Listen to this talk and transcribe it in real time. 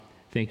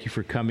Thank you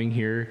for coming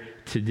here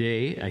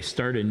today. I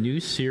start a new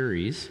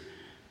series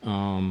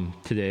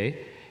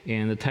today,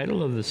 and the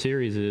title of the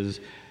series is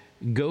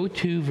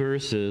Go-To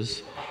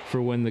Verses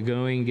for When the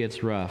Going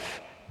Gets Rough.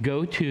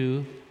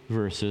 Go-To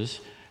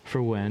Verses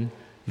for When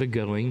the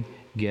Going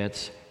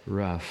Gets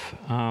Rough.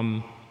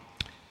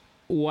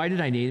 Why did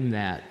I name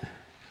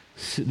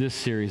this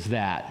series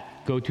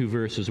that? Go-To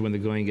Verses When the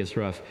Going Gets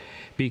Rough.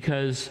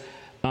 Because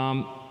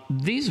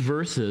these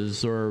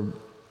verses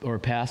or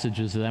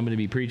passages that I'm going to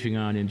be preaching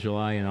on in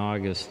July and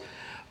August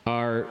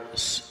are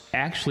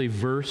actually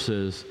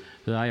verses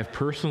that I have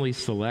personally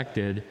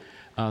selected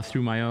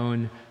through my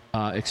own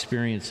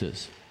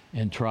experiences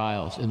and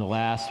trials in the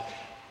last,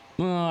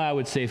 I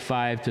would say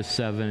 5 to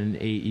 7,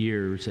 8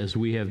 years as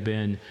we have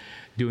been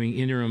doing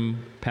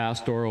interim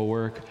pastoral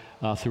work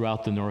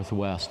throughout the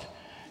Northwest.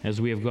 As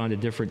we have gone to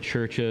different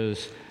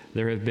churches,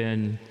 there have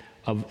been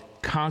a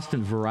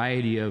constant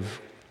variety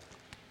of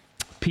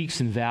peaks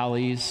and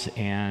valleys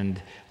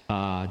and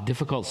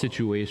difficult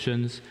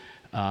situations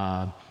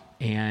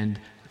and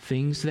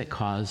things that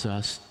cause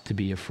us to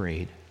be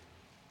afraid.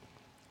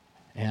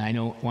 And I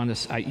don't want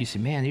to. You say,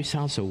 "Man, you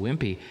sound so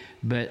wimpy,"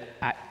 but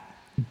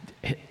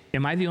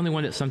am I the only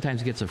one that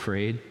sometimes gets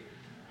afraid?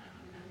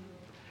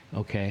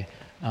 Okay,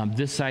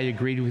 this side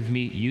agreed with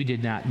me. You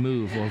did not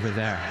move over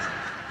there,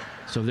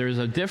 so there's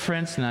a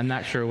difference, and I'm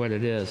not sure what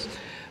it is,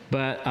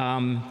 but.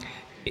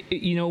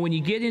 When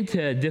you get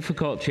into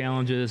difficult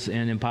challenges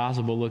and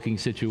impossible-looking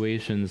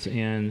situations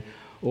and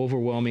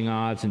overwhelming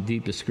odds and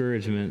deep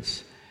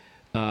discouragements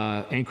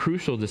and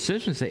crucial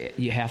decisions that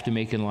you have to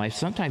make in life,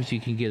 sometimes you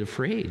can get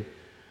afraid.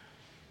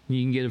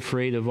 You can get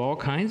afraid of all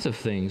kinds of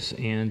things.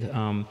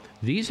 And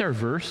these are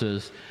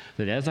verses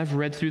that, as I've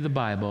read through the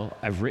Bible,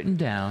 I've written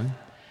down.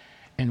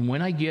 And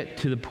when I get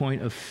to the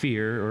point of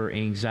fear or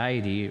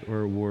anxiety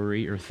or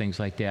worry or things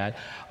like that,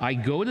 I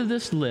go to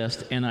this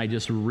list and I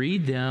just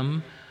read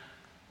them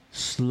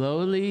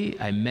slowly.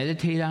 I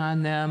meditate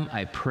on them.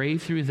 I pray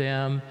through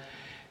them.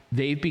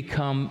 They've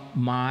become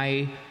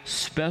my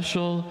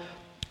special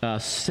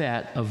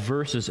set of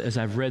verses as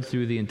I've read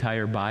through the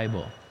entire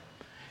Bible.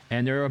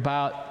 And there are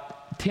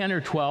about 10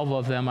 or 12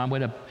 of them. I'm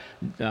going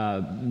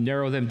to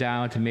narrow them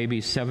down to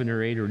maybe 7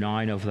 or 8 or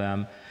 9 of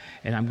them,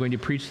 and I'm going to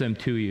preach them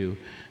to you.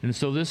 And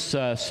so this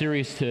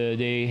series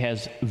today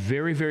has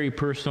very, very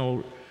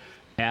personal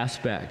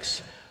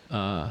aspects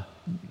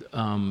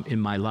in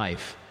my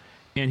life.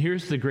 And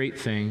here's the great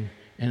thing,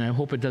 and I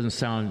hope it doesn't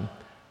sound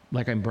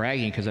like I'm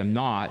bragging because I'm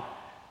not,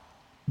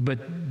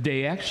 but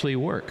they actually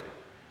work.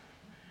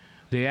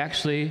 They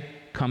actually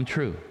come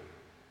true.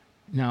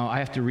 Now, I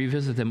have to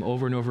revisit them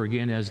over and over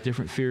again as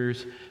different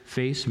fears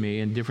face me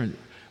and different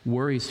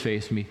worries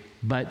face me,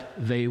 but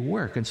they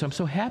work. And so I'm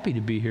so happy to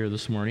be here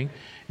this morning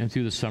and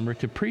through the summer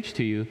to preach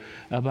to you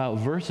about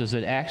verses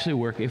that actually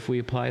work if we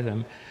apply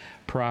them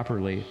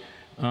properly.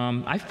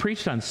 I've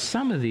preached on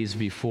some of these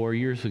before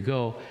years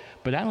ago,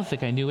 but I don't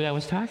think I knew what I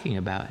was talking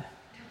about.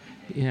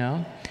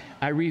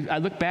 I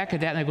look back at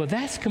that and I go,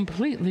 that's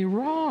completely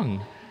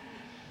wrong.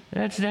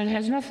 That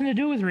has nothing to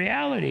do with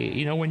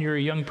reality. When you're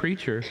a young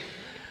preacher,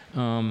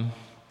 no,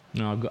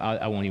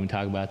 I won't even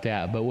talk about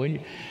that.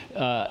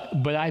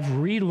 But I've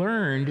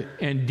relearned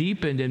and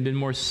deepened and been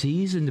more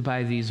seasoned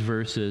by these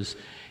verses,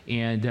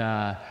 and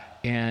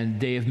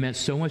they have meant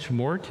so much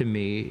more to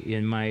me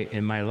in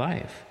my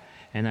life.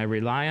 And I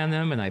rely on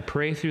them and I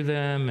pray through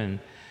them, and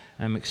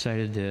I'm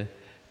excited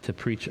to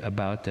preach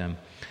about them.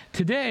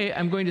 Today,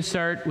 I'm going to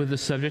start with the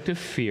subject of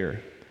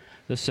fear.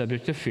 The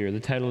subject of fear. The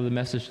title of the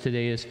message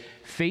today is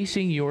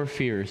Facing Your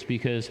Fears,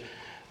 because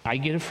I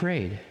get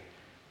afraid.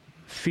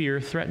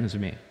 Fear threatens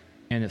me,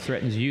 and it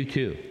threatens you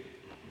too.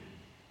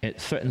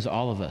 It threatens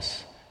all of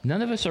us.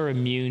 None of us are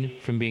immune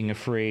from being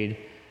afraid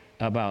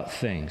about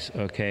things,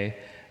 okay?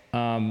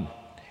 And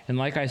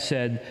like I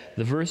said,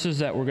 the verses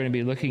that we're going to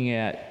be looking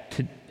at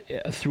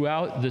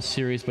throughout this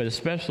series, but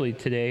especially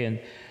today and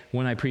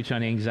when I preach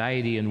on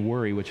anxiety and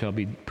worry, which I'll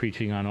be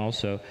preaching on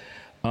also,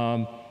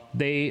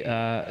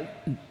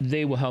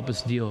 they will help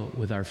us deal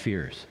with our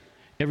fears.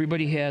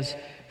 Everybody has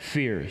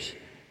fears.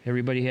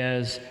 Everybody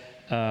has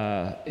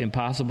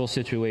impossible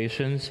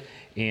situations,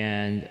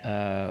 and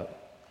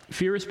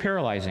fear is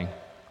paralyzing.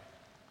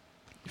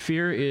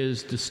 Fear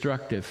is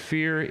destructive.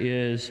 Fear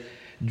is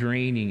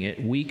draining.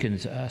 It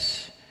weakens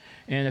us.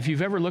 And if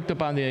you've ever looked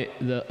up on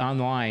the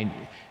online,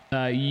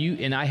 you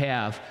and I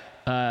have.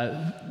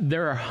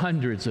 There are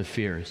hundreds of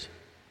fears,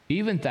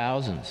 even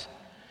thousands,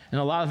 and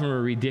a lot of them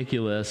are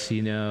ridiculous.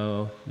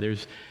 I've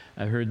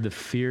heard the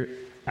fear.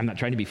 I'm not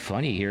trying to be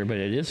funny here, but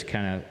it is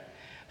kind of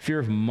fear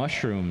of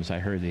mushrooms. I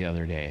heard the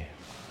other day.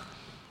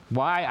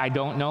 Why? I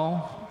don't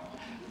know,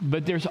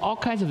 but there's all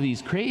kinds of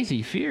these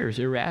crazy fears,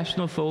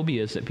 irrational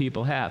phobias that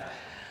people have.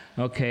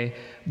 Okay,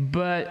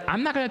 but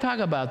I'm not going to talk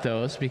about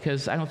those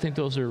because I don't think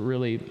those are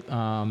really,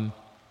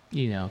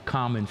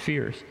 common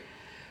fears.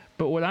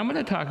 But what I'm going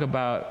to talk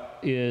about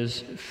is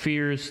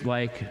fears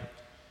like,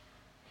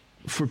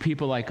 for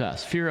people like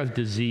us, fear of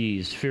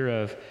disease, fear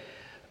of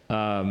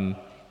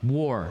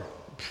war,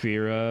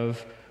 fear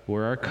of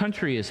where our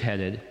country is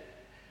headed,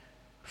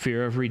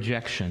 fear of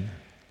rejection,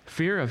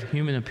 fear of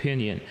human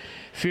opinion,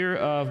 fear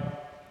of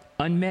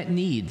unmet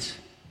needs,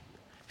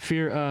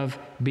 fear of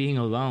being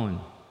alone,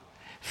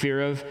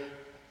 fear of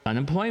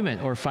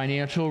unemployment or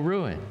financial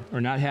ruin, or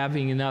not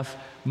having enough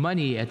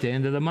money at the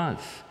end of the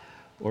month,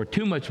 or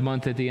too much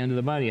month at the end of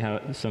the money,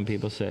 how some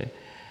people say.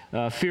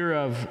 Fear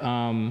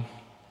of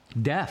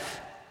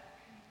death,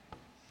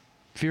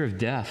 fear of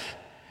death,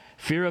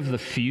 fear of the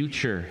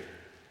future.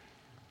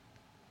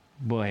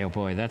 Boy, oh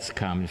boy, that's a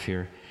common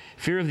fear.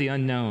 Fear of the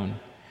unknown,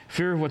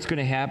 fear of what's going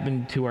to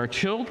happen to our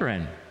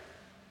children.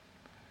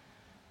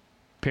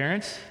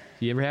 Parents,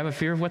 do you ever have a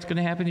fear of what's going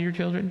to happen to your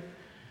children?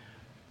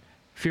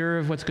 Fear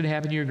of what's going to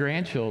happen to your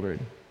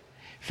grandchildren.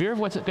 Fear of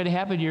what's going to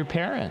happen to your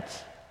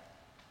parents.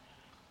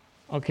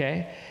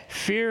 Okay?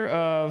 Fear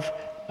of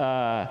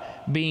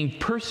being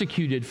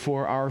persecuted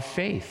for our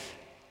faith.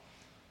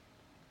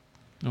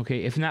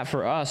 Okay? If not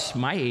for us,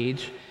 my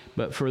age,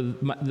 but for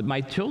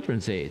my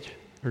children's age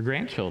or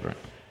grandchildren,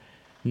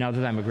 now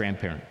that I'm a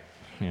grandparent.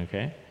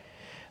 Okay?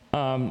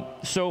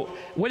 So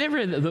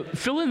whatever,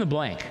 fill in the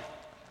blank.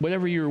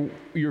 Whatever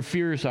your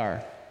fears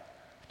are.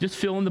 Just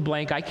fill in the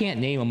blank. I can't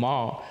name them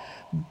all.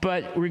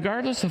 But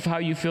regardless of how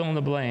you fill in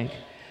the blank,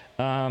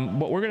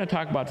 what we're going to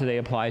talk about today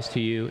applies to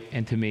you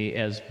and to me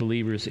as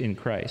believers in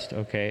Christ,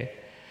 okay?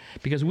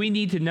 Because we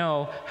need to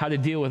know how to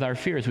deal with our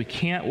fears. We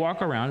can't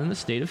walk around in the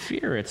state of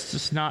fear. It's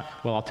just not,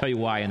 well, I'll tell you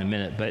why in a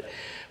minute, but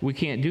we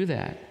can't do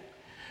that.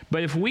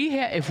 But if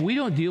we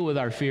don't deal with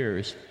our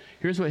fears,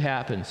 here's what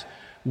happens.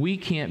 We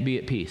can't be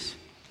at peace.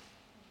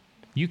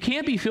 You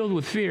can't be filled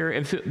with fear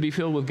and be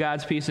filled with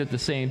God's peace at the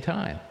same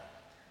time.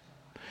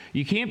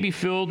 You can't be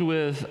filled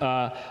with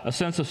a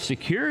sense of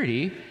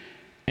security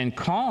and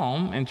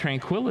calm and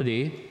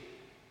tranquility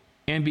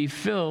and be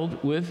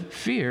filled with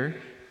fear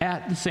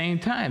at the same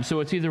time. So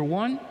it's either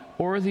one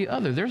or the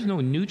other. There's no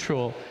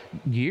neutral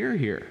gear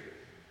here.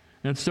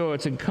 And so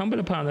it's incumbent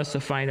upon us to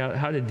find out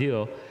how to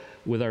deal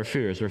with our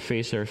fears or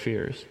face our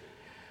fears.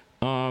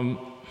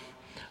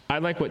 I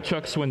like what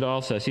Chuck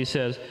Swindoll says. He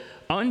says,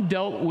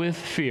 undealt with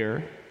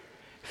fear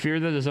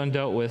that is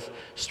undealt with,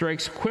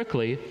 strikes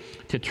quickly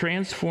to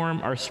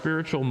transform our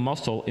spiritual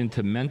muscle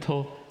into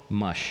mental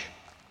mush.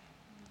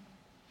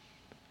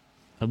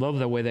 I love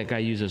the way that guy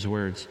uses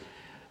words.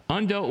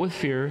 Undealt with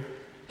fear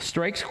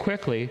strikes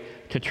quickly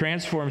to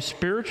transform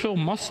spiritual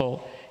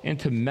muscle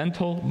into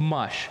mental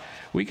mush.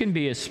 We can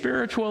be as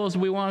spiritual as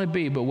we want to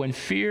be, but when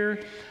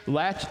fear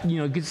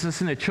gets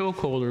us in a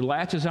chokehold or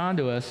latches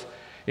onto us,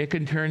 it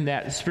can turn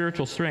that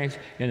spiritual strength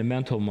into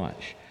mental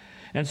mush.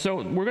 And so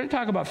we're going to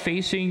talk about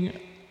facing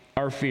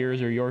our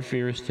fears or your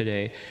fears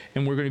today,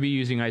 and we're going to be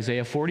using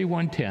Isaiah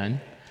 41:10.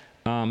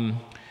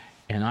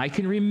 And I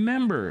can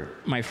remember,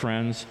 my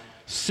friends,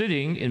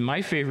 sitting in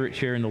my favorite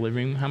chair in the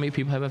living room. How many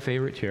people have a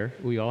favorite chair?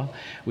 We all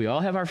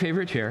have our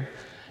favorite chair.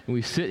 And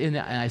we sit in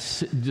that, and I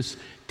sit just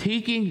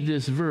taking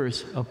this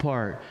verse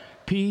apart,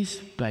 piece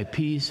by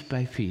piece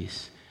by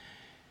piece.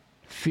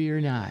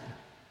 Fear not,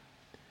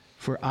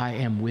 for I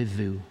am with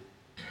thee.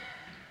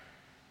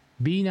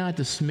 Be not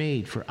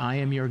dismayed, for I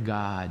am your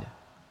God.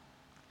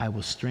 I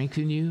will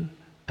strengthen you.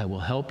 I will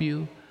help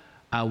you.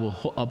 I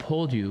will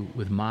uphold you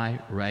with my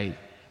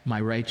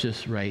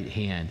righteous right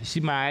hand. See,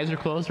 my eyes are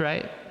closed,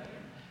 right?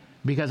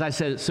 Because I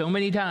said it so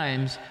many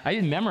times. I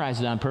didn't memorize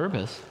it on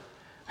purpose.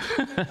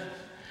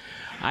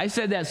 I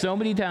said that so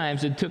many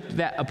times and took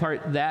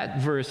that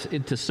verse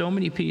into so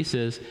many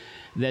pieces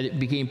that it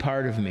became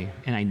part of me.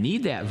 And I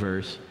need that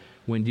verse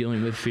when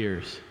dealing with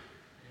fears.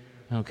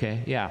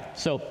 Okay, yeah.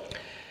 So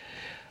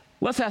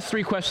let's ask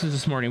 3 questions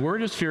this morning. Where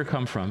does fear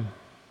come from?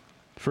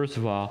 First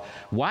of all,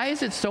 why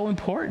is it so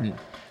important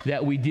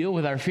that we deal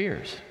with our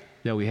fears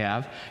that we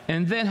have?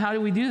 And then how do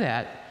we do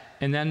that?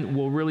 And then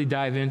we'll really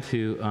dive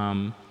into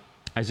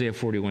Isaiah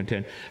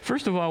 41:10.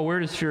 First of all, where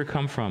does fear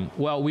come from?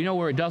 Well, we know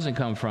where it doesn't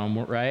come from,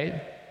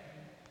 right?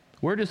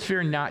 Where does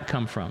fear not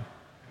come from?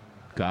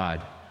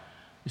 God.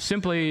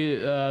 Simply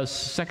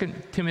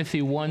 2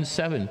 Timothy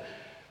 1:7.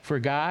 For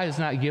God has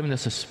not given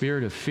us a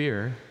spirit of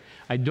fear.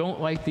 I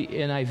don't like the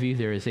NIV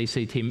there as they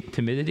say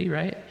timidity,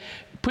 right?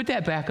 Put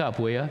that back up,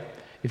 will you?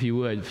 If you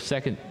would,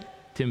 2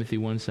 Timothy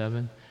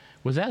 1:7.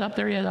 Was that up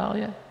there yet, all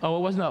yet? Oh,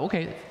 it wasn't up.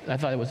 Okay, I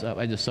thought it was up.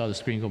 I just saw the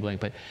screen go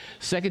blank. But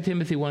 2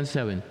 Timothy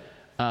 1:7.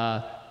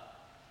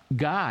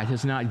 God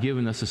has not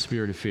given us a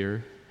spirit of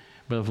fear,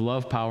 but of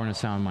love, power, and a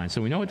sound mind.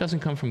 So we know it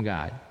doesn't come from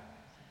God.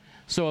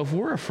 So if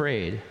we're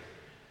afraid,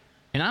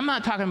 and I'm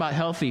not talking about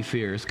healthy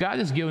fears. God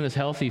has given us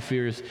healthy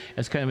fears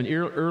as kind of an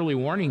early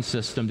warning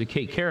system to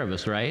take care of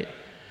us, right?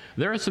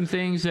 There are some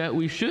things that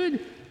we should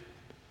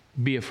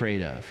be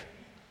afraid of,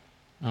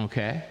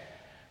 okay?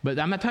 But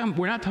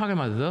we're not talking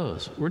about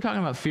those. We're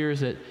talking about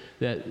fears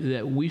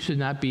that we should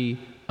not be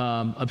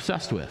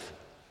obsessed with,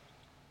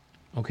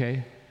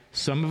 okay?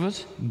 Some of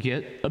us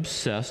get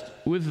obsessed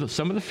with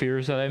some of the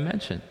fears that I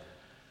mentioned,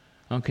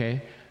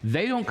 okay?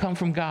 They don't come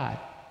from God.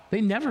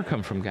 They never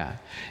come from God.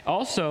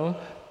 Also,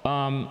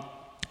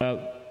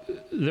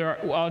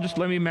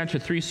 let me mention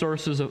 3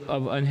 sources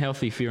of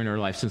unhealthy fear in our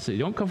life. Since they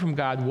don't come from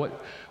God,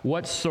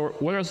 what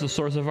is the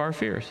source of our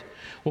fears?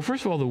 Well,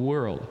 first of all, the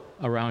world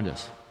around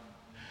us.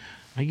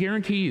 I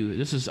guarantee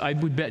you, I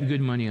would bet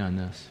good money on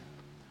this.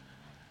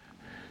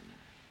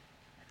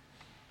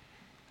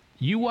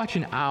 You watch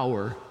an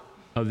hour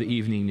of the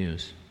evening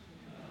news.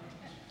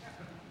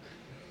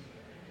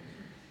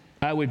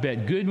 I would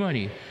bet good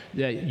money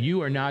that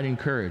you are not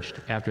encouraged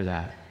after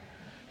that.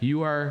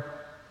 Your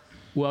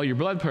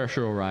blood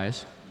pressure will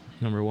rise,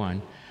 number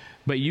one,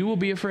 but you will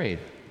be afraid,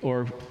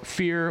 or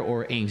fear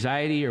or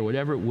anxiety or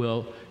whatever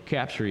will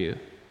capture you.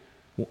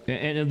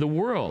 And the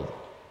world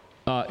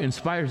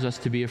inspires us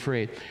to be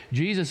afraid.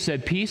 Jesus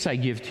said, peace I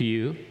give to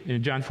you,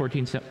 in John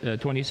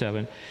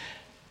 14:27.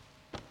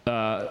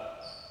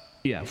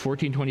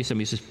 14:27.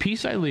 He says,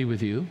 peace I leave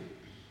with you.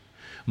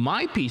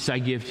 My peace I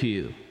give to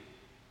you.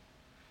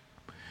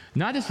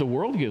 Not as the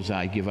world gives,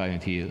 I give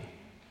unto you.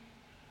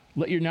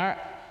 Let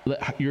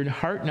your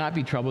heart not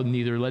be troubled,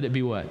 neither let it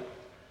be what?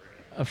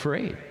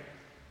 Afraid.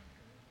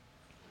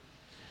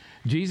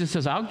 Jesus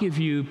says, I'll give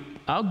you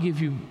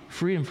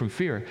freedom from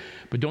fear,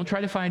 but don't try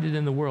to find it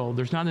in the world.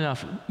 There's not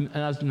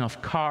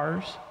enough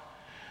cars.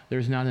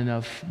 There's not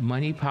enough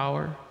money,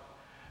 power.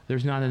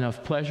 There's not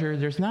enough pleasure.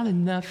 There's not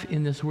enough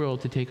in this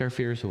world to take our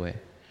fears away.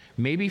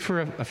 Maybe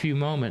for a few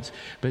moments,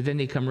 but then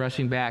they come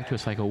rushing back to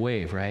us like a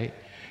wave, right?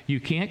 You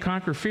can't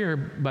conquer fear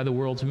by the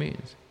world's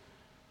means.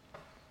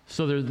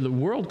 So the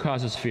world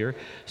causes fear.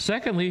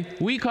 Secondly,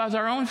 we cause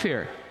our own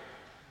fear.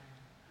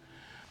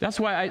 That's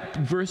why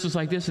verses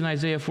like this in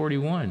Isaiah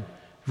 41,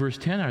 verse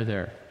 10 are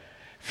there.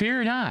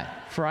 Fear not,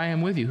 for I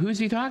am with you. Who's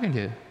he talking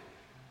to?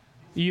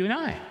 You and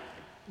I,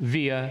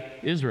 via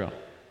Israel.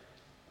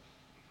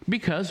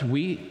 Because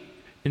we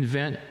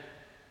invent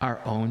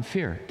our own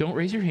fear. Don't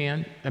raise your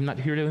hand. I'm not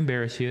here to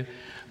embarrass you,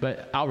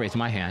 but I'll raise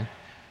my hand.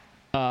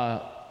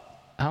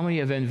 How many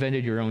have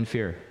invented your own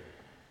fear?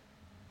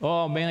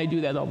 Oh, man, I do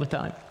that all the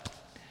time.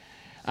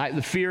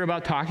 The fear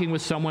about talking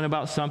with someone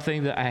about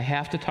something, that I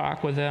have to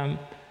talk with them.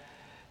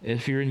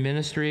 If you're in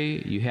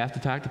ministry, you have to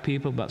talk to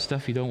people about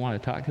stuff you don't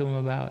want to talk to them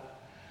about.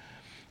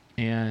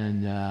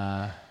 And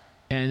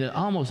it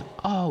almost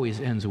always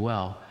ends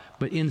well.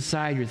 But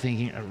inside you're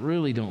thinking, I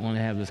really don't want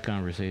to have this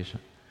conversation.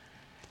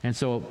 And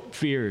so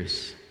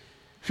fears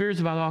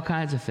about all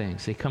kinds of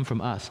things. They come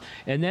from us.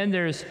 And then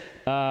there's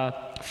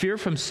fear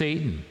from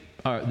Satan,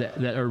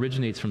 that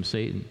originates from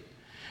Satan.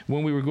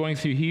 When we were going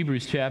through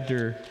Hebrews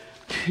chapter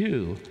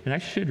 2, and I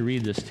should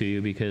read this to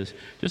you because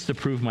just to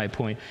prove my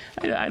point.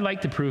 I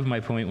like to prove my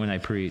point when I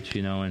preach,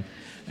 and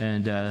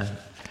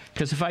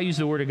because if I use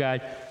the Word of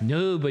God,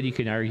 nobody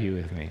can argue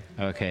with me.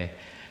 Okay.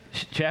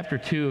 Chapter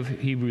 2 of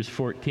Hebrews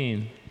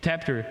 14,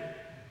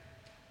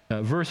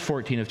 verse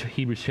 14 of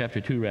Hebrews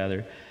chapter 2,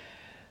 rather.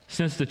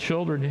 Since the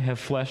children have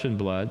flesh and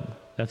blood,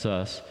 that's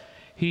us,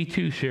 he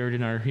too shared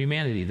in our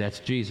humanity, that's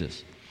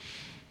Jesus,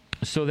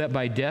 so that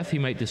by death he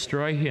might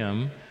destroy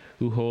him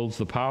who holds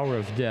the power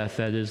of death,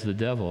 that is the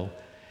devil,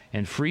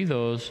 and free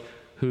those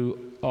who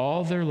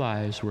all their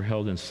lives were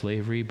held in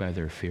slavery by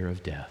their fear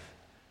of death.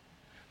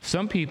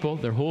 Some people,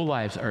 their whole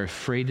lives, are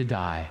afraid to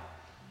die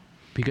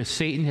because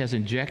Satan has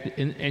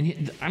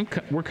injected,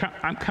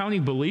 I'm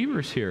counting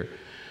believers here.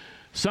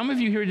 Some of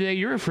you here today,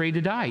 you're afraid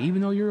to die,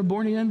 even though you're a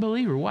born-again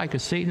believer. Why?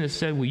 Because Satan has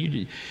said, well,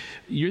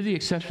 you're the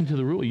exception to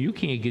the rule. You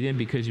can't get in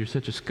because you're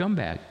such a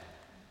scumbag.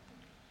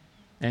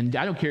 And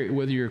I don't care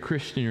whether you're a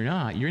Christian or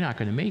not, you're not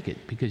going to make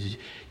it because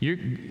you're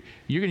going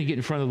to get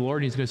in front of the Lord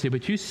and he's going to say,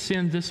 but you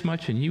sinned this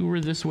much and you were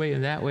this way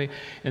and that way.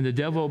 And the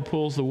devil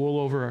pulls the wool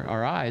over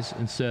our eyes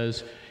and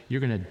says,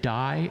 you're going to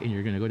die and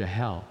you're going to go to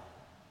hell.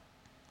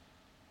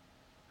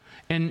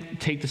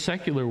 And take the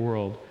secular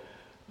world,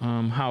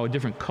 how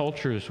different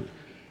cultures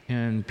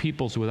and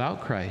peoples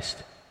without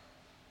Christ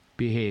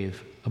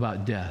behave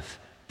about death.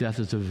 Death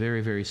is a very,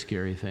 very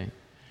scary thing.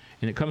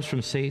 And it comes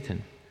from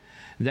Satan.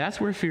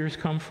 That's where fears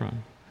come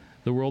from.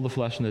 The world, the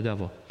flesh, and the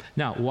devil.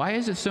 Now, why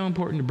is it so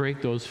important to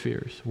break those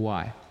fears?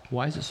 Why?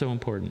 Why is it so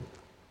important?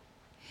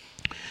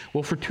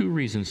 Well, for 2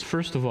 reasons.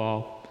 First of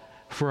all,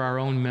 for our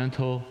own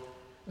mental,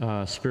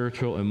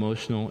 spiritual,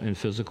 emotional, and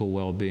physical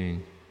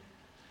well-being.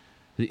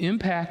 The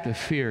impact of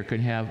fear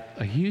can have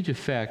a huge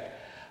effect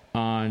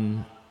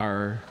on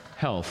our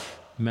health,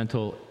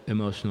 mental,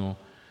 emotional,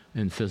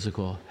 and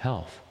physical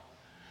health.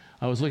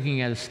 I was looking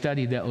at a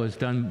study that was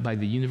done by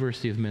the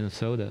University of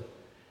Minnesota.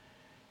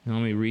 And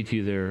let me read to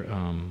you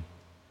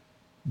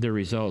their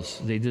results.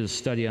 They did a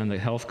study on the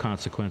health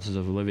consequences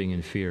of living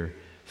in fear.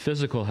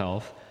 Physical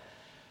health.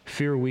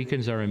 Fear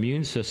weakens our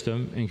immune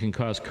system and can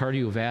cause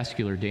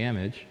cardiovascular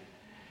damage.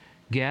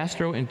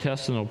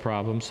 Gastrointestinal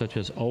problems such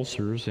as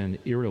ulcers and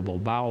irritable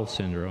bowel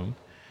syndrome,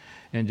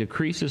 and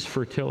decreases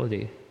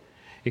fertility.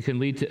 It can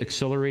lead to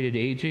accelerated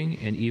aging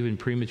and even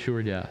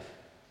premature death.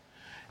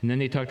 And then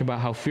they talked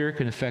about how fear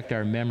can affect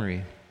our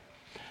memory.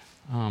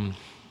 What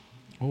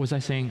was I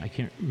saying? I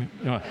can't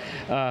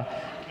remember.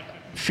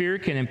 Fear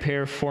can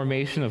impair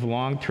formation of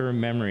long-term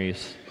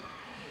memories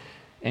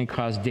and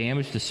cause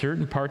damage to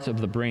certain parts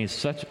of the brain,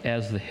 such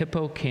as the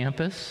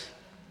hippocampus.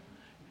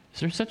 Is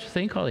there such a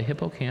thing called a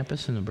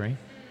hippocampus in the brain?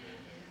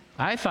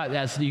 I thought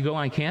that's you go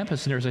on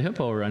campus and there's a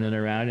hippo running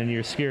around and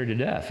you're scared to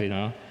death,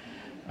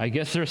 I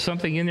guess there's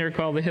something in there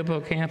called the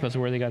hippocampus.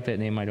 Where they got that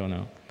name, I don't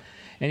know.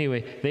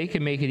 Anyway, they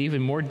can make it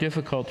even more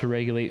difficult to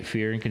regulate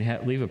fear and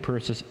can leave a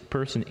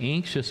person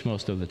anxious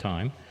most of the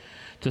time.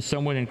 To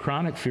someone in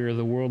chronic fear,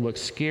 the world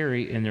looks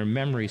scary and their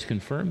memories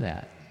confirm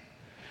that.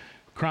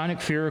 Chronic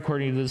fear,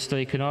 according to this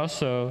study, can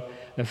also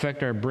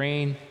affect our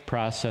brain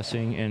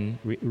processing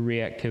and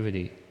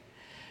reactivity.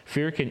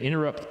 Fear can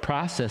interrupt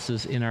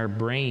processes in our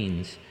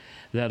brains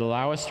that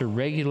allow us to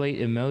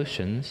regulate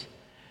emotions,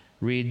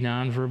 read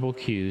nonverbal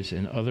cues,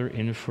 and other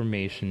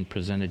information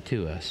presented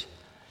to us,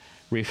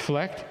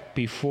 reflect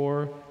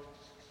before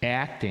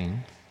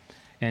acting,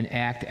 and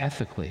act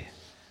ethically.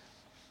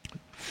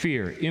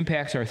 Fear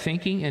impacts our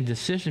thinking and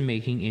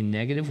decision-making in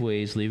negative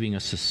ways, leaving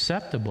us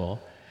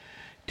susceptible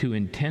to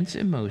intense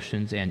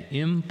emotions and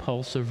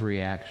impulsive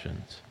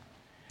reactions.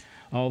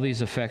 All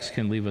these effects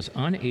can leave us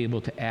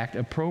unable to act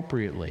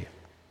appropriately.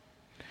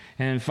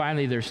 And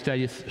finally, their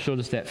studies showed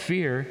us that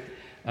fear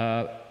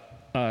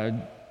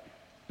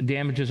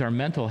damages our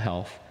mental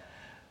health.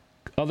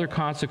 Other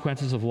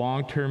consequences of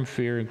long-term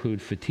fear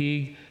include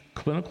fatigue,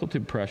 clinical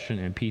depression,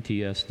 and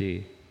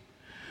PTSD.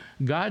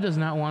 God does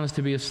not want us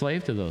to be a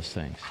slave to those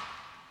things,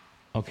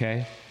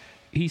 okay?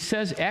 He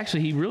says,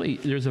 actually,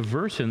 there's a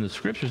verse in the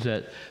scriptures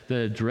that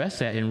address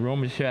that in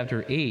Romans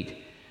chapter 8,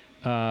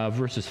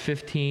 verses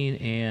 15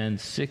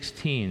 and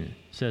 16. It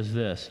says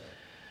this,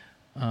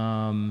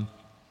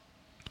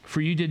 for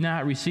you did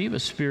not receive a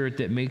spirit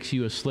that makes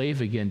you a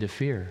slave again to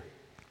fear.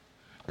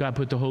 God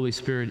put the Holy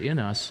Spirit in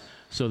us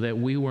so that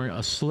we weren't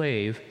a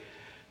slave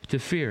to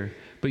fear.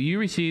 But you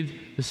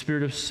received the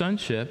spirit of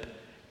sonship,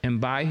 and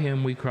by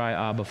him we cry,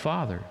 Abba,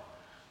 Father.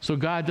 So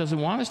God doesn't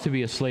want us to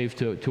be a slave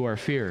to our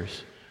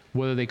fears,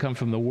 whether they come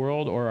from the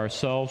world or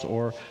ourselves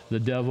or the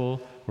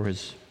devil or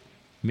his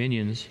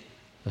minions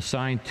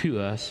assigned to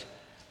us,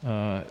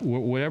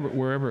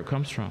 wherever it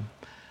comes from.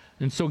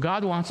 And so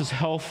God wants us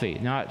healthy,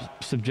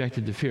 not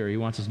subjected to fear. He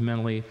wants us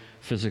mentally,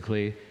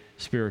 physically,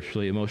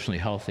 spiritually, emotionally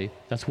healthy.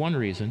 That's one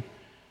reason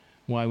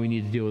why we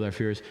need to deal with our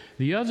fears.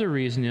 The other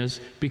reason is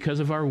because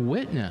of our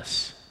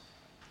witness.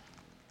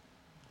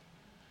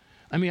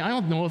 I mean, I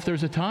don't know if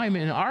there's a time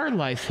in our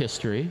life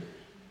history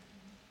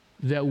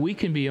that we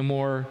can be a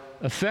more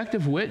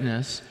effective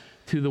witness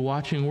to the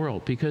watching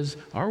world, because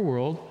our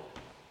world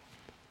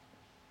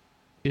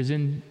is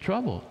in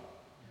trouble.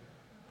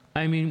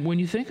 I mean, when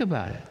you think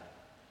about it,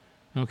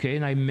 okay,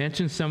 and I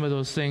mentioned some of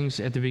those things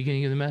at the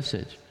beginning of the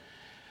message.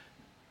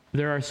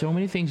 There are so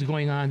many things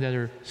going on that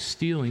are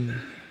stealing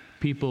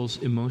people's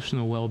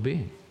emotional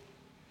well-being.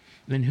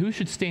 Then who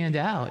should stand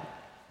out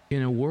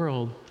in a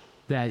world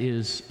that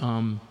is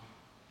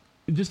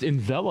just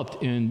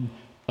enveloped in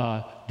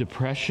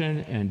depression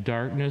and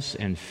darkness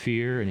and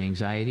fear and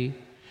anxiety?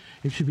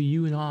 It should be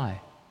you and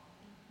I.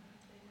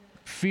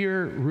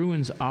 Fear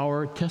ruins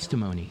our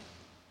testimony.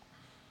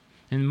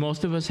 And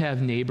most of us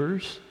have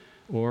neighbors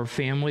or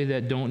family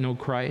that don't know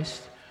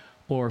Christ,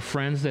 or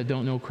friends that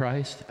don't know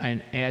Christ,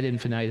 and ad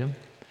infinitum.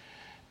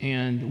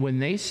 And when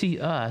they see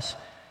us,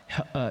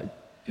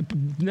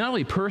 not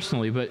only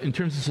personally, but in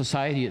terms of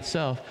society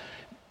itself,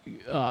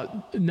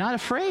 not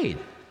afraid,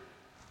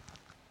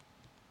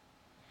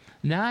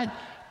 not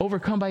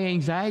overcome by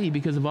anxiety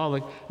because of all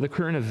the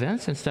current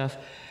events and stuff,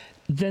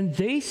 then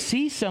they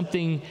see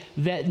something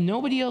that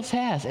nobody else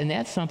has, and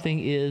that something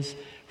is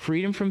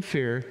freedom from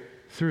fear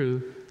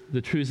through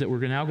the truths that we're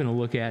now going to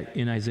look at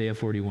in Isaiah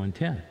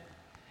 41:10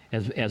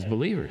 as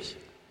believers.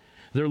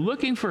 They're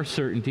looking for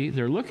certainty.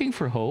 They're looking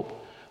for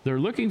hope. They're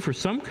looking for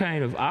some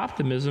kind of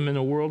optimism in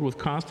a world with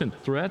constant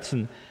threats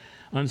and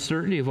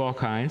uncertainty of all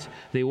kinds.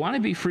 They want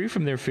to be free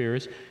from their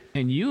fears,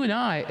 and you and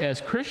I,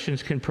 as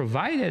Christians, can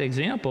provide that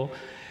example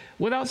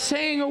without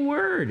saying a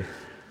word.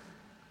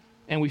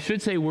 And we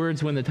should say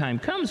words when the time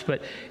comes,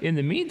 but in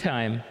the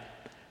meantime,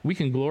 we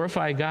can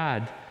glorify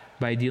God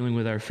by dealing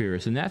with our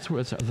fears. And that's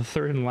what's the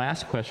third and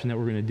last question that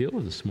we're going to deal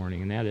with this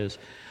morning, and that is,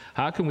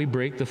 how can we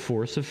break the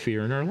force of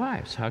fear in our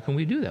lives? How can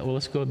we do that? Well,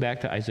 let's go back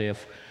to Isaiah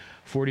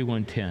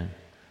 41:10.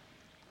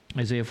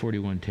 Isaiah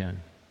 41:10.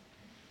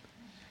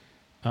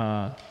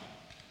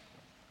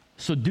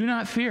 So do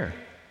not fear,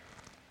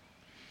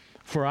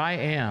 for I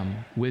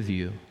am with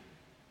you.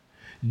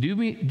 Do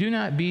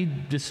not be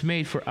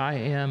dismayed, for I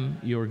am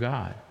your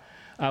God.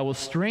 I will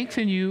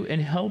strengthen you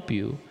and help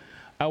you.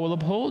 I will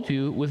uphold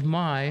you with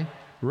my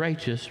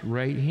righteous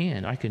right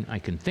hand. I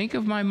can think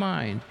of in my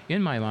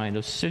mind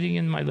of sitting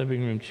in my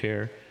living room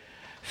chair,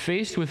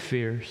 faced with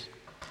fears,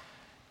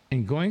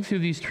 and going through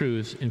these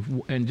truths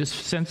and just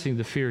sensing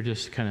the fear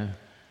just kind of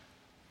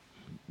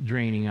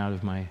draining out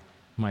of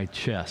my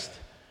chest,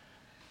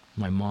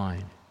 my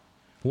mind.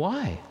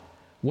 Why?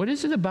 What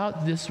is it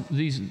about this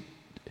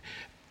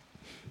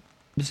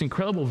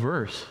incredible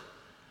verse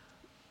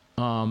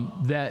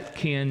that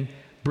can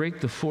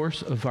break the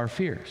force of our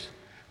fears?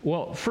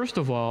 Well, first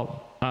of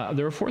all,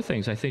 there are four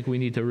things I think we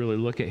need to really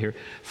look at here.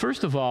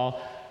 First of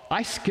all,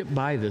 I skip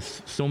by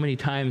this so many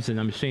times, and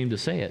I'm ashamed to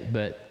say it,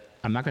 but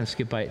I'm not going to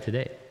skip by it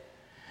today.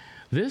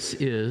 This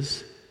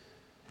is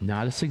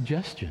not a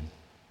suggestion.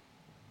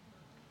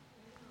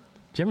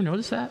 Did you ever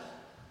notice that?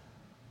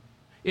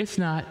 It's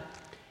not,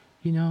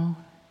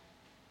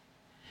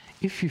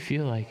 if you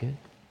feel like it,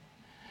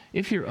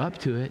 if you're up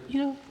to it,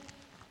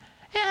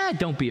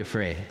 don't be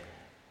afraid.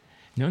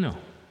 No.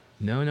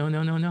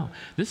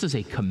 This is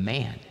a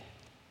command.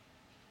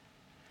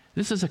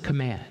 This is a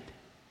command.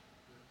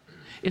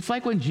 It's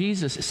like when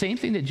Jesus, same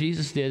thing that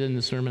Jesus did in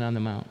the Sermon on the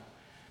Mount,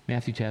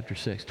 Matthew chapter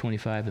 6,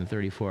 25 and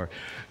 34.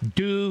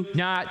 Do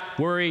not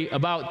worry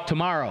about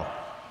tomorrow.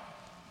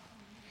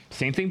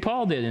 Same thing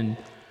Paul did in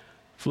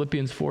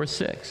Philippians 4,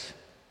 6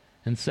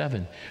 and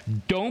 7.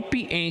 Don't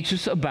be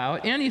anxious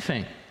about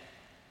anything.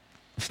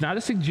 It's not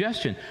a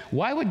suggestion.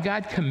 Why would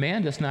God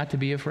command us not to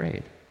be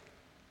afraid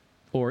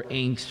or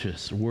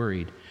anxious,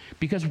 worried?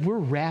 Because we're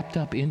wrapped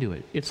up into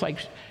it. It's like,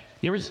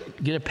 you ever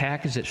get a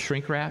package that's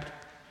shrink wrapped?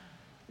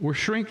 We're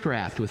shrink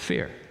wrapped with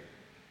fear.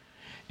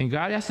 And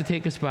God has to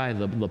take us by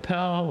the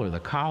lapel or the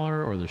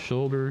collar or the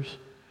shoulders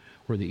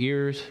or the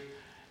ears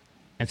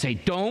and say,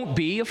 don't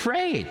be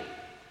afraid.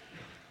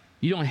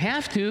 You don't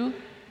have to,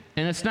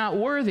 and it's not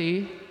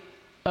worthy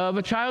of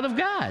a child of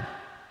God.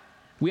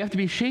 We have to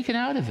be shaken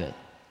out of it.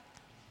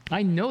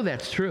 I know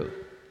that's true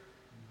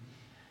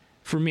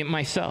for me,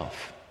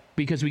 myself,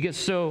 because we get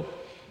so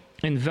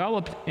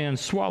enveloped and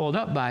swallowed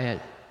up by it,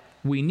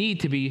 we need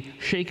to be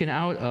shaken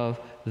out of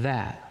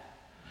that.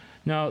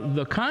 Now,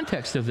 the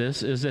context of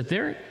this is that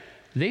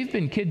they've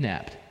been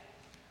kidnapped.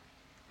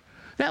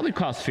 That would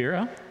cause fear,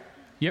 huh?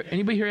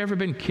 Anybody here ever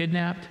been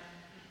kidnapped?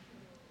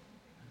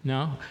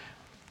 No?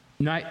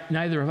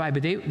 Neither have I,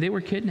 but they were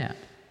kidnapped.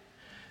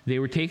 They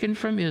were taken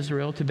from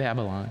Israel to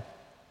Babylon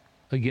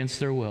against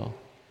their will.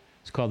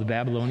 It's called the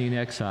Babylonian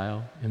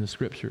exile in the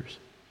scriptures.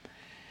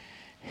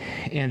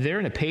 And they're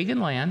in a pagan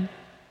land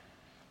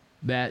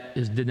that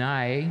is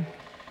denying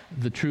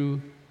the true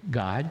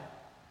God.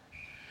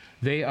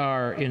 They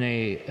are in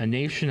a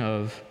nation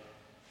of,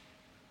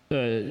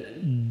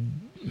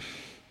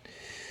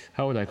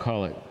 how would I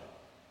call it?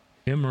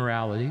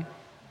 Immorality.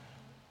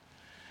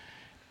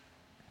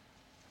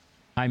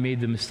 I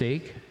made the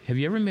mistake. Have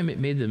you ever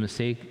made the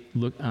mistake,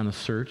 look on a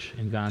search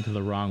and gone to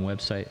the wrong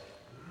website?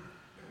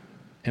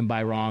 And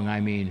by wrong,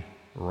 I mean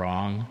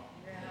wrong.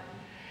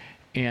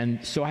 Yeah.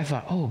 And so I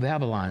thought,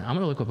 Babylon. I'm going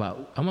to look up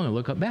Babylon. I'm going to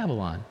look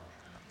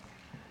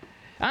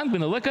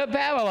up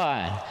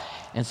Babylon.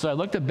 And so I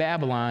looked up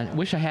Babylon.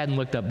 Wish I hadn't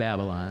looked up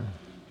Babylon.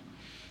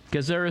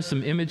 Because there are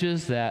some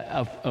images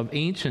of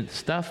ancient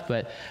stuff,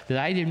 but that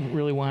I didn't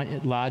really want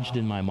it lodged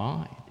in my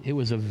mind. It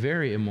was a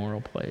very immoral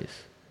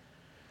place.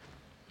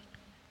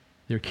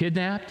 They're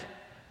kidnapped.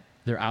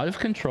 They're out of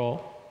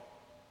control.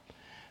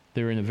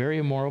 They're in a very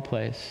immoral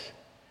place.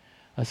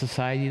 A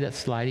society that's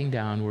sliding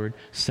downward.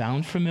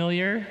 Sound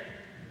familiar?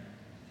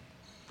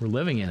 We're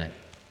living in it.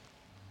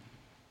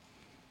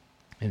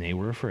 And they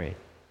were afraid.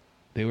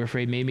 They were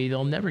afraid maybe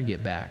they'll never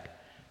get back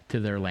to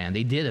their land.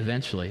 They did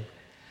eventually.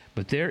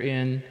 But they're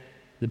in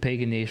the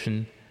pagan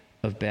nation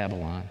of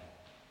Babylon.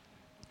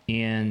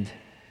 And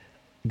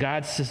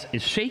God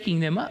is shaking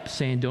them up,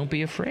 saying, don't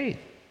be afraid.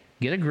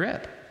 Get a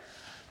grip.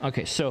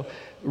 Okay, so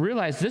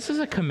realize this is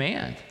a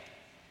command.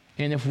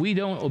 And if we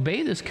don't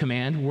obey this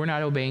command, we're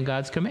not obeying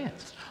God's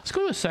commands. Let's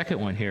go to the second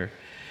one here.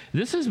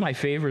 This is my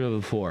favorite of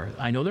the four.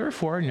 I know there are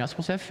four, and you're not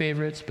supposed to have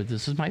favorites, but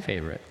this is my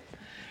favorite.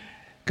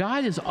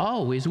 God is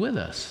always with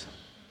us.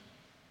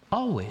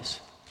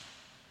 Always.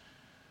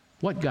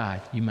 What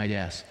God, you might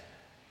ask?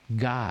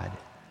 God.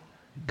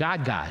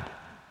 God.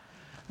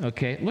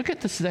 Okay, look at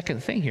the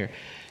second thing here.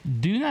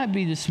 Do not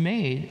be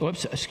dismayed.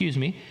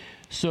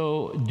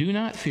 So do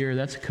not fear,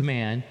 that's a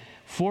command.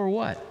 For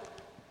what?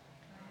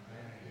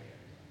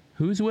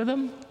 Who's with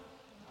him?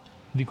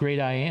 The great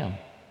I am.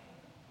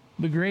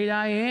 The great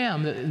I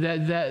am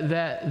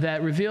that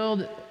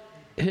revealed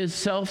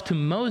himself to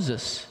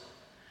Moses.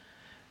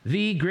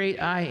 The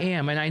great I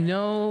am. And I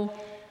know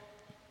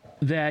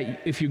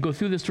that if you go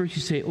through this verse,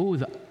 you say,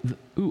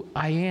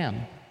 I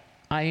am.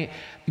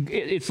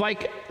 It's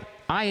like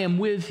I am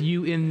with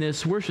you in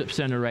this worship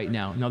center right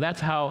now. Now, that's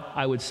how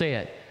I would say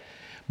it.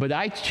 But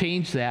I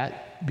changed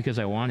that because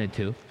I wanted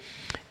to.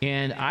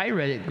 And I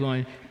read it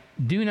going,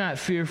 do not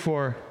fear,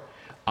 for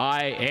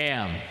I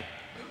am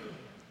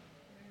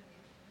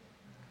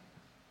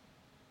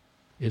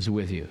is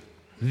with you.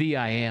 The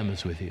I am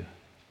is with you.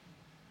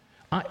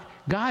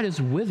 God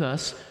is with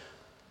us.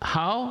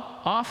 How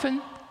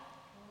often?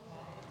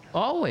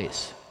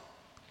 Always.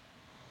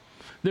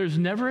 There's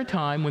never a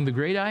time when the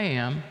great I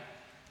am,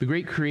 the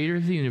great creator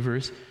of the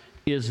universe,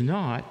 is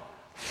not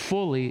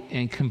fully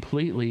and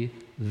completely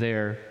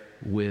there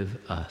with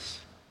us.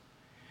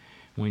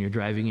 When you're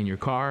driving in your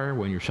car,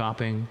 when you're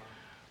shopping,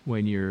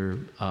 when you're,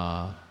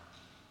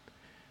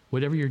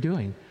 whatever you're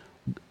doing,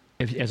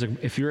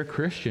 if you're a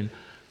Christian,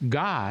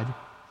 God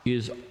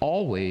is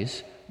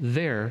always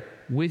there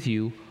with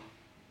you.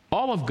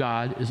 All of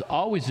God is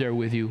always there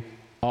with you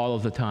all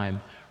of the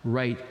time,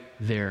 right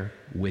there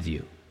with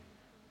you.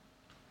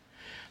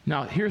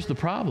 Now, here's the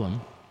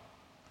problem.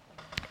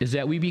 is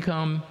that we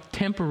become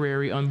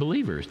temporary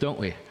unbelievers, don't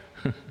we?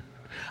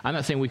 I'm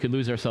not saying we could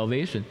lose our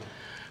salvation,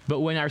 but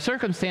when our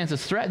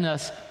circumstances threaten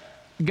us,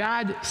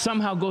 God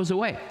somehow goes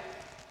away.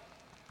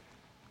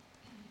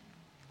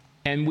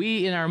 And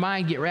we, in our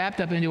mind, get wrapped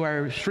up into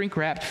our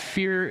shrink-wrapped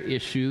fear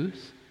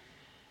issues,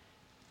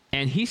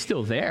 and he's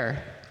still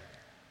there.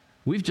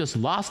 We've just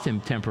lost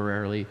him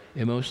temporarily,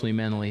 emotionally,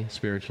 mentally,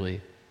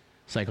 spiritually,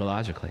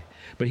 psychologically.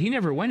 But he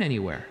never went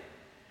anywhere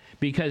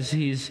because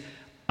he's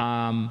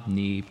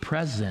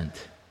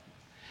omnipresent.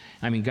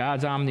 I mean,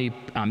 God's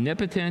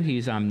omnipotent,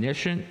 he's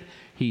omniscient,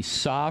 he's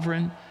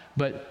sovereign.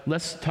 But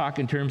let's talk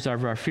in terms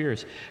of our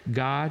fears.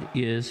 God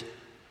is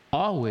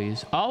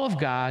always, all of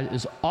God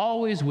is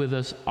always with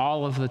us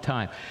all of the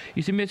time.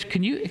 You say, Mitch,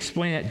 can you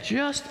explain that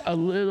just a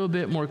little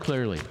bit more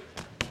clearly?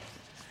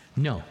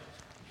 No.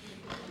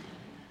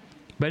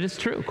 But it's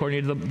true,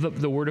 according to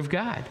the Word of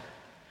God.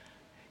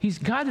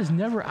 God is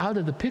never out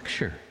of the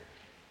picture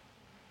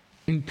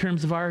in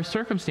terms of our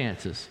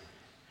circumstances.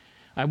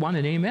 I want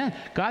an amen.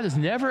 God is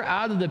never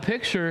out of the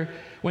picture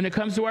when it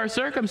comes to our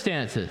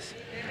circumstances.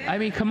 I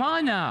mean, come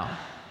on now.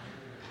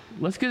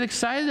 Let's get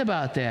excited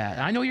about that.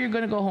 I know you're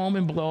going to go home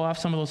and blow off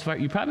some of those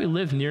fires. You probably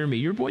live near me.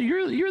 You're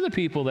the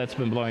people that's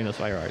been blowing those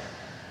fires.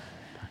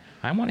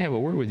 I want to have a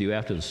word with you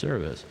after the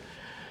service.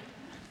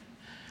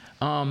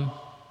 All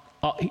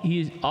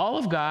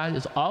of God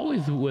is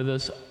always with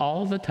us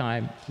all the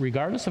time,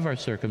 regardless of our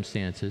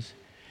circumstances.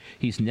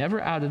 He's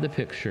never out of the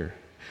picture.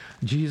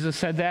 Jesus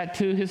said that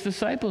to his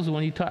disciples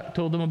when he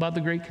told them about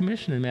the Great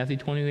Commission in Matthew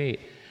 28.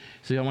 He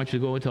said, I want you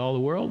to go into all the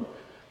world,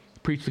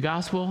 preach the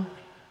gospel,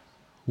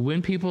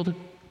 win people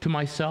to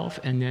myself,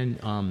 and then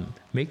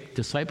make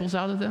disciples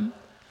out of them,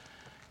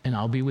 and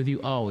I'll be with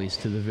you always.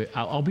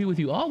 I'll be with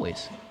you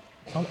always.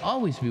 I'll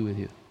always be with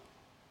you.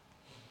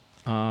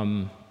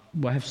 Well,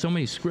 I have so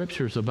many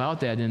scriptures about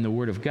that in the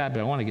Word of God, but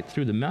I want to get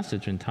through the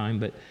message in time.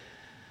 But,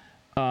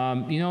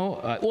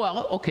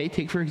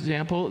 take, for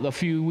example,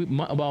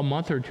 about a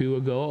month or two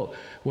ago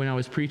when I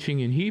was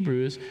preaching in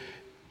Hebrews,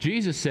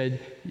 Jesus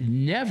said,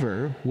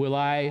 never will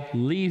I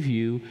leave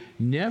you,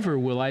 never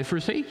will I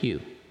forsake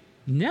you.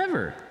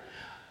 Never.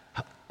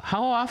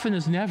 How often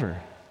is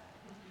never?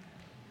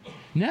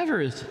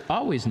 Never is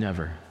always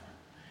never.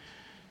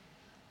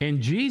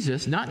 And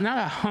Jesus, not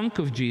a hunk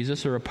of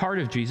Jesus or a part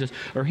of Jesus,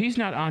 or he's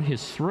not on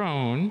his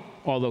throne,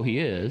 although he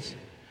is,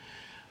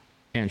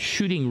 and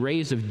shooting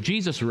rays of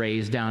Jesus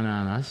rays down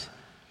on us.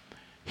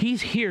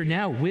 He's here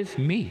now with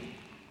me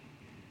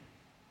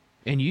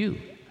and you.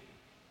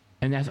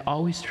 And that's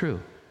always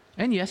true.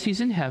 And yes,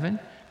 he's in heaven,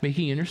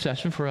 making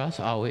intercession for us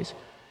always.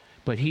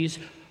 But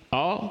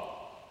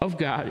all of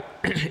God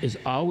is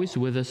always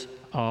with us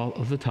all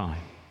of the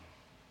time,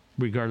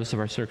 regardless of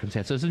our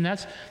circumstances. And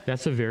that's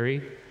a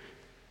very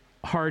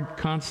hard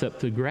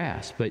concept to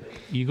grasp. But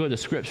you go to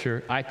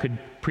Scripture, I could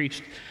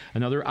preach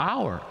another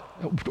hour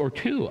or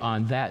two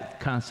on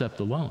that concept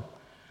alone.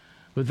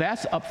 But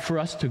that's up for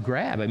us to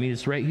grab. I mean,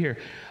 it's right here.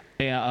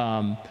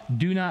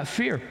 Do not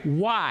fear.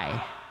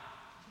 Why?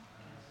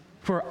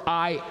 For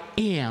I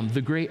am,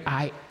 the great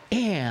I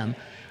am,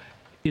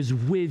 is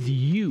with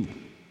you.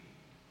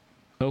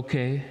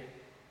 Okay?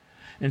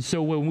 And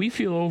so when we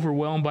feel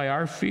overwhelmed by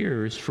our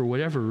fears, for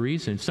whatever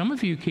reason, some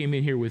of you came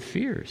in here with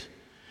fears.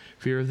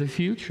 Fear of the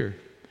future,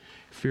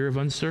 fear of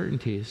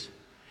uncertainties,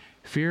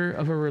 fear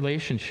of a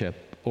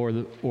relationship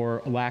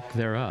or lack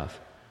thereof.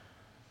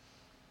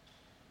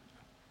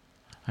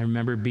 I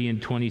remember being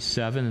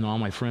 27 and all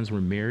my friends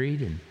were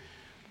married and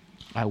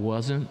I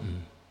wasn't.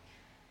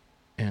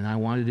 And I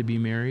wanted to be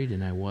married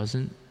and I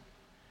wasn't.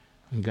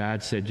 And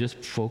God said,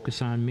 just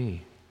focus on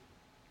me.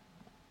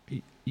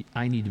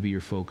 I need to be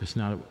your focus,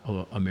 not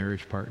a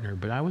marriage partner.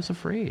 But I was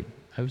afraid.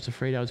 I was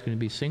afraid I was going to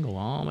be single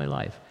all my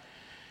life.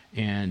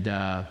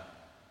 And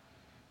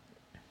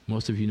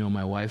most of you know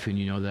my wife, and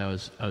you know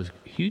that I was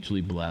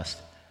hugely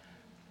blessed.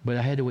 But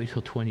I had to wait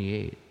till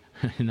 28,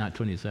 not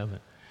 27.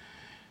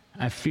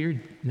 I feared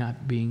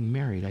not being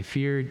married.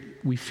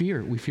 We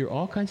fear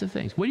all kinds of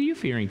things. What are you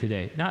fearing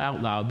today? Not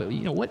out loud, but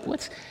you know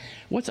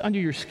what's under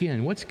your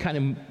skin? What's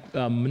kind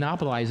of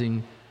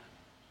monopolizing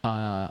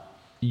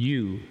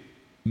you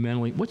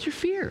mentally? What's your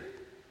fear?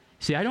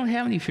 See, I don't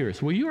have any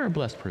fears. Well, you are a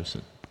blessed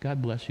person.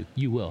 God bless you.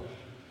 You will.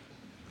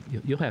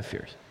 You'll have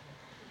fears.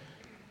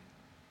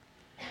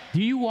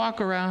 Do you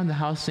walk around the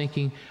house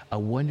thinking, I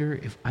wonder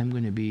if I'm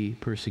going to be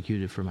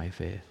persecuted for my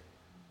faith?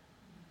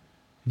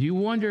 Do you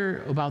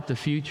wonder about the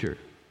future?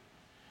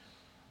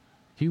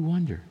 Do you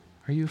wonder?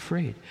 Are you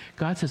afraid?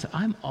 God says,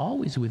 I'm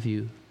always with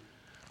you.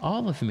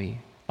 All of me.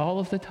 All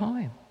of the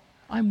time.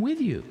 I'm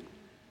with you.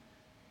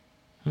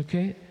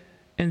 Okay?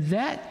 And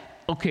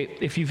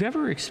if you've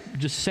ever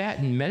just sat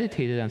and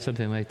meditated on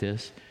something like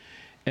this,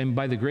 and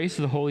by the grace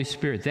of the Holy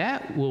Spirit,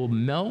 that will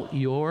melt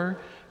your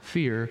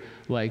fear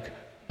like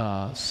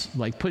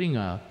putting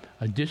a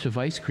dish of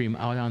ice cream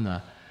out on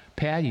the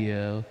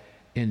patio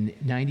in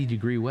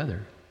 90-degree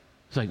weather.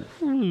 It's like,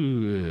 I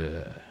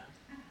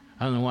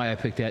don't know why I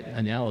picked that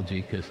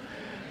analogy,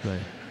 but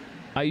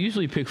I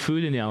usually pick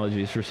food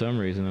analogies for some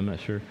reason, I'm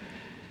not sure.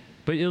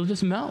 But it'll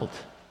just melt.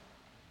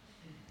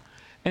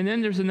 And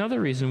then there's another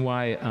reason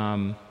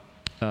why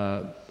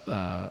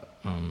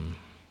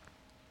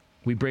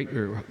we break,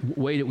 or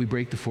way that we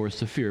break the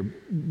force of fear.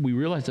 We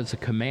realize that's a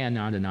command,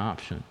 not an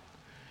option.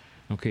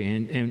 Okay,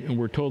 and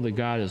we're told that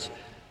God is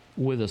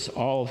with us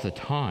all of the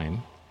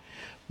time.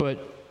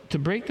 But to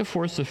break the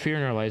force of fear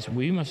in our lives,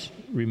 we must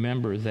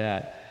remember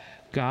that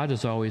God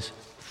is always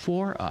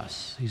for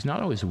us. He's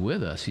not always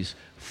with us. He's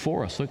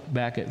for us. Look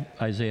back at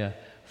Isaiah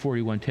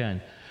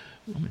 41:10.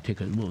 I'm going to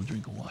take a little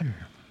drink of water.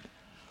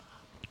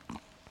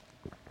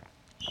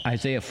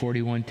 Isaiah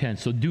 41:10.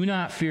 So do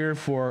not fear,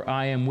 for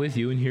I am with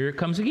you. And here it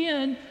comes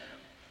again.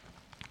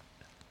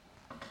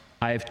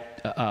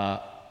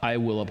 I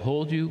will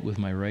uphold you with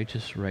my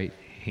righteous right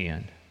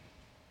hand.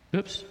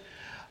 Oops.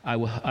 I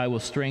will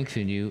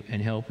strengthen you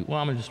and help you. Well,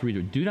 I'm going to just read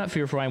it. Do not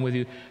fear, for I am with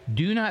you.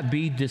 Do not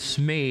be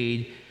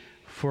dismayed,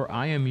 for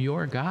I am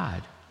your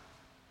God.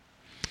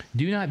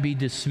 Do not be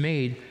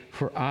dismayed,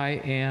 for I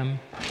am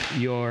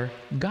your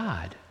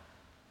God.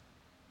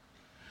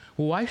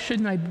 Well, why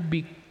shouldn't I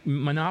be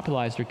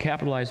monopolized or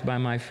capitalized by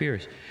my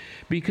fears?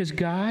 Because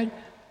God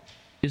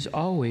is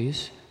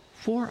always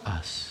for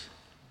us.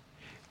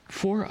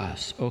 For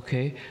us,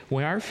 okay?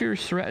 When our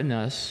fears threaten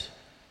us,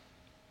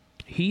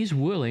 He's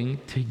willing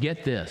to,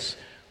 get this,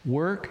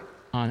 work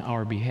on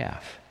our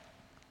behalf.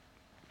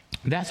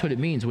 That's what it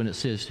means when it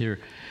says here,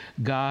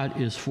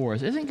 God is for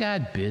us. Isn't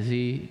God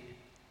busy?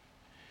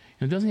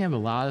 Doesn't He have a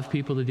lot of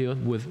people to deal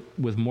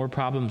with more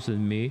problems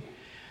than me?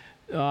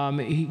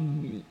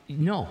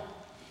 No.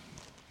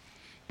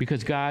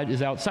 Because God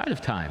is outside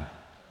of time.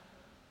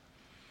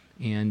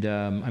 And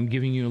I'm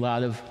giving you a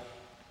lot of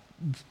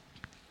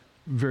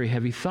very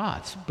heavy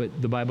thoughts,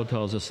 but the Bible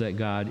tells us that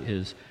God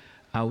is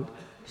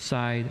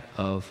outside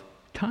of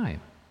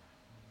time.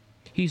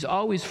 He's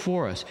always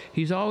for us.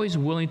 He's always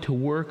willing to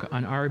work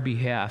on our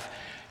behalf.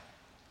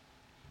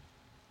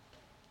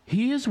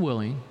 He is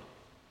willing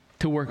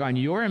to work on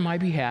your and my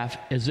behalf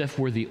as if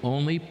we're the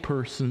only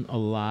person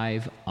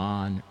alive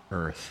on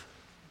earth.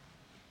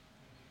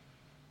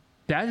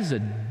 That is the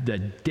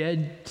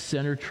dead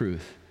center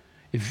truth.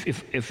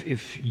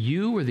 If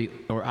you were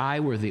or I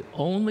were the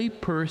only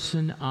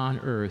person on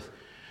earth,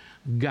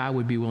 God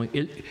would be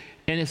willing.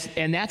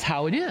 And that's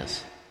how it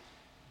is.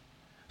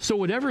 So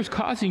whatever's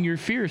causing your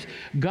fears,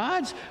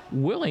 God's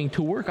willing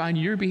to work on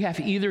your behalf,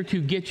 either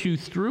to get you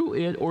through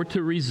it or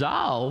to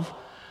resolve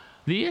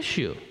the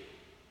issue.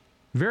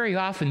 Very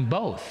often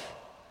both.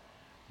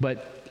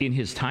 But in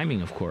His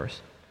timing, of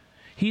course.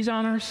 He's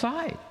on our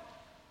side.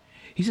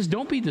 He says,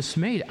 don't be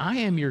dismayed. I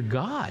am your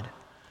God.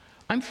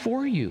 I'm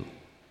for you.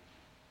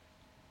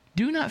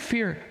 Do not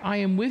fear, I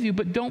am with you,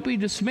 but don't be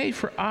dismayed,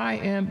 for I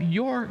am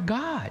your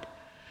God.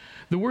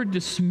 The word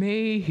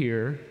dismay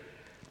here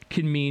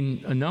can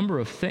mean a number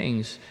of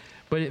things,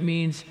 but it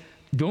means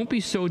don't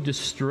be so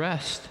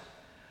distressed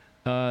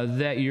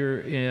that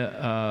you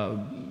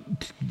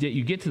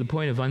get to the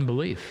point of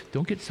unbelief.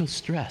 Don't get so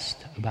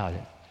stressed about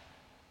it.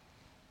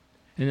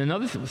 And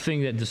another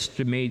thing that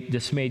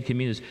dismayed can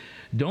mean is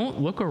don't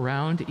look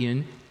around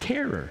in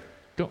terror.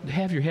 Don't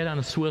have your head on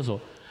a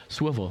swivel.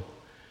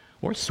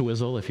 Or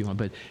swizzle if you want,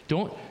 but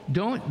don't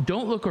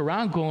look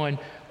around going,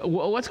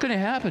 what's going to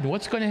happen?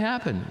 What's going to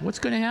happen? What's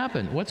going to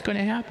happen? What's going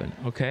to happen?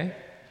 Okay?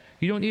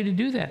 You don't need to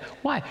do that.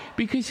 Why?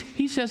 Because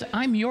He says,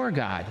 I'm your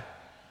God.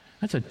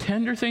 That's a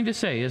tender thing to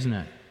say, isn't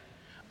it?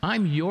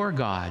 I'm your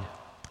God.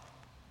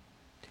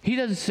 He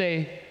doesn't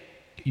say,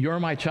 you're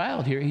my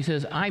child here. He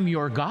says, I'm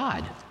your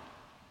God.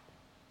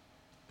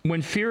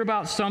 When fear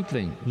about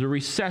something, the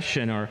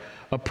recession or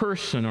a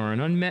person or an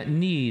unmet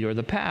need or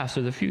the past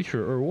or the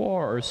future or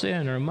war or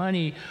sin or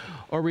money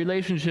or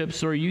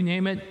relationships or you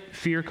name it,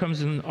 fear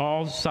comes in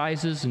all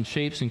sizes and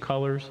shapes and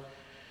colors,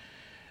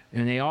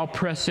 and they all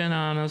press in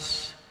on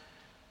us.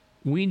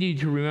 We need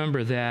to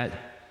remember that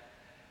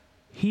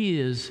He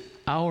is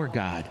our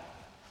God.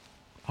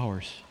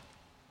 Ours.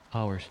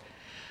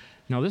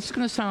 Now, this is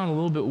going to sound a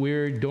little bit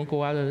weird. Don't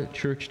go out of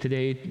church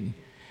today and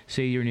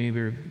say to your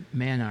neighbor,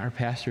 man, our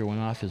pastor went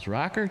off his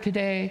rocker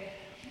today.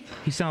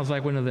 He sounds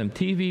like one of them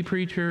TV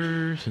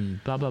preachers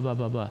and blah, blah, blah,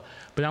 blah, blah.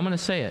 But I'm going to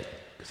say it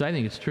because I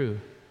think it's true.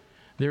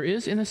 There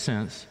is, in a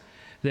sense,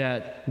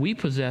 that we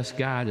possess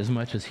God as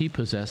much as He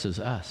possesses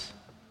us.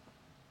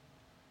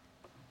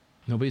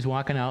 Nobody's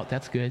walking out.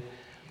 That's good.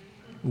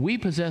 We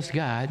possess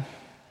God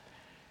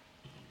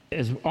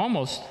as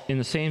almost in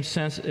the same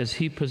sense as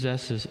He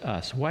possesses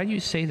us. Why do you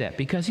say that?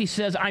 Because He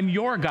says, I'm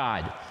your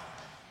God.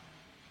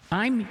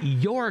 I'm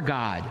your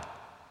God.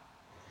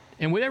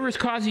 And whatever is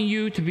causing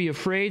you to be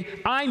afraid,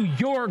 I'm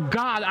your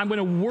God. I'm going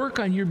to work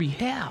on your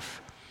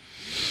behalf.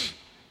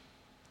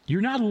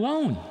 You're not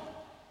alone.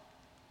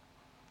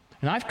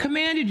 And I've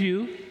commanded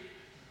you,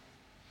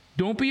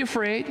 don't be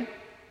afraid,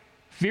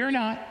 fear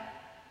not.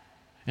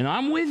 And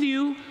I'm with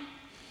you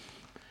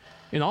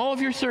in all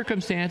of your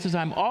circumstances.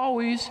 I'm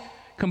always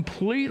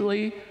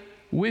completely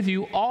with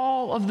you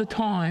all of the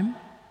time.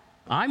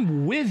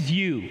 I'm with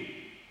you.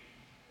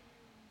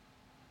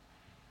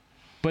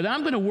 But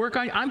I'm going to work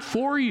on you. I'm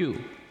for you.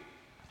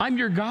 I'm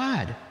your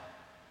God.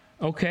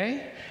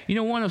 Okay? You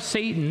know, one of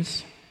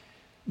Satan's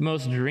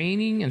most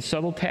draining and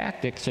subtle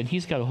tactics, and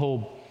he's got a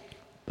whole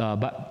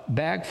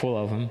bag full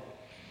of them.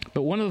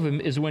 But one of them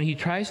is when he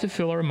tries to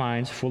fill our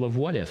minds full of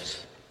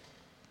what-ifs.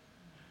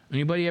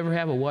 Anybody ever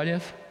have a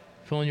what-if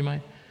fill in your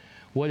mind?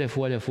 What if,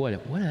 what if, what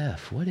if? What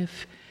if? What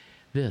if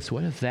this?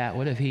 What if that?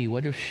 What if he?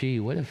 What if she?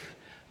 What if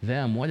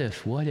them? What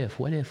if, what if,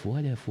 what if,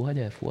 what if, what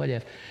if, what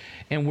if?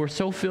 And we're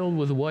so filled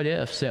with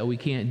what-ifs that we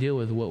can't deal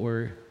with what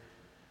we're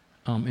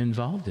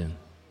involved in.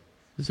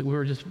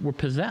 We're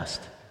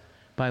possessed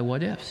by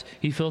what-ifs.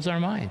 He fills our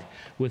mind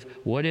with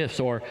what-ifs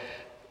or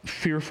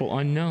fearful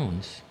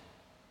unknowns.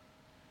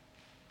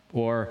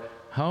 Or,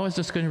 how is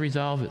this going to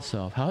resolve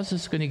itself? How is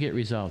this going to get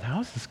resolved?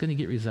 How is this going to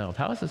get resolved?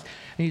 How is this?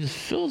 And he just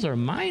fills our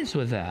minds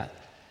with that.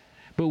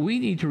 But we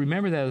need to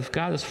remember that if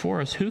God is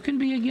for us, who can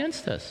be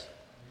against us?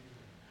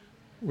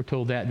 We're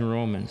told that in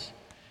Romans.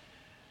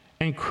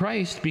 And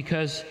Christ,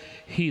 because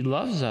he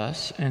loves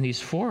us and he's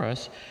for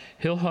us,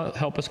 he'll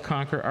help us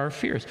conquer our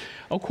fears.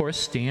 Of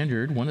course,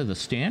 one of the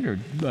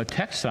standard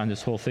texts on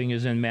this whole thing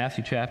is in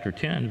Matthew chapter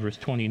 10, verse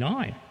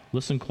 29.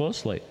 Listen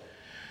closely.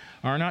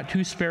 Are not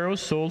 2 sparrows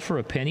sold for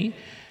a penny?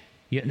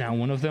 Yet now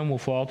one of them will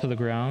fall to the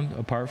ground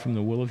apart from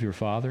the will of your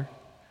Father.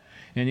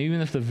 And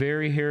even if the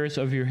very hairs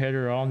of your head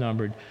are all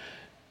numbered,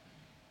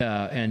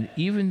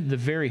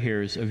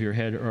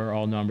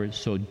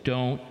 so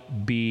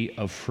don't be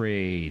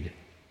afraid.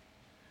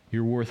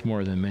 You're worth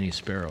more than many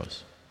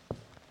sparrows.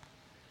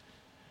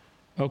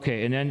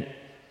 Okay, and then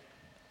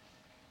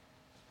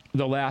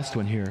the last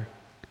one here,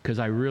 because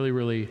I really,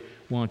 really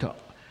want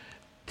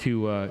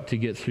to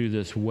get through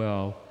this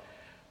well.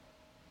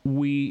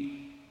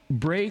 We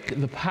break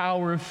the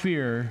power of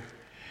fear.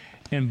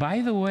 And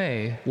by the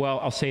way, well,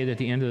 I'll say it at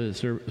the end of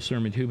the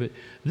sermon too, but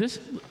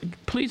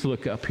please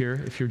look up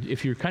here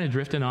if you're kind of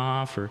drifting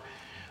off or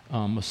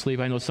asleep.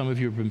 I know some of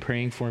you have been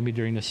praying for me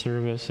during the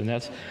service, and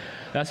that's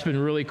been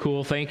really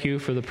cool. Thank you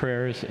for the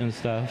prayers and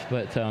stuff.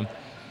 But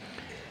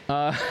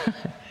I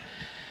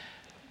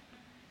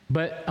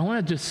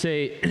want to just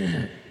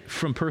say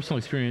from personal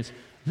experience,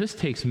 this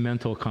takes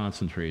mental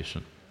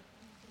concentration.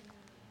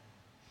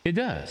 It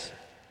does.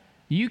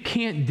 You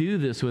can't do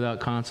this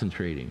without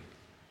concentrating.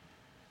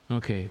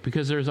 Okay,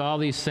 because there's all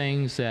these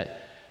things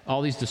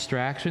all these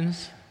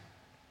distractions.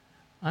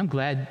 I'm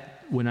glad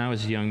when I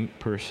was a young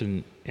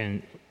person,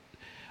 and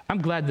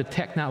I'm glad the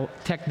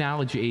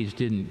technology age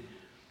didn't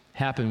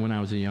happen when I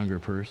was a younger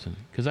person,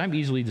 because I'm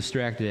easily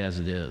distracted as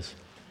it is.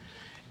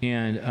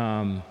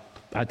 And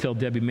I tell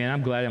Debbie, man,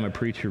 I'm glad I'm a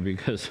preacher,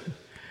 because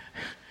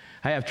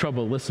I have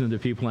trouble listening to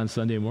people on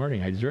Sunday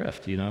morning. I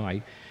drift,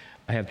 I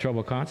have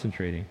trouble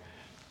concentrating.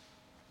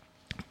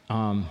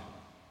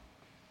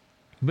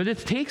 But it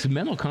takes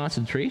mental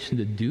concentration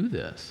to do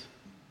this.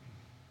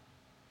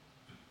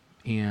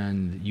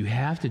 And you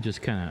have to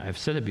just I've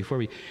said it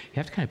before, you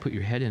have to put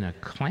your head in a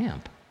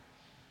clamp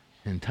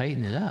and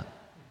tighten it up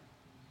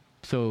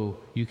so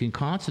you can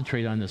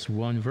concentrate on this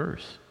one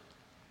verse.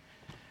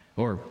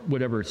 Or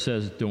whatever it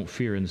says, don't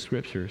fear in the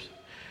scriptures.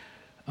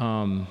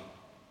 And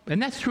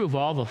that's true of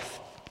all the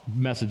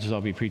messages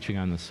I'll be preaching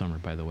on this summer,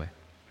 by the way.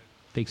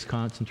 It takes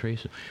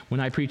concentration.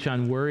 When I preach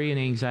on worry and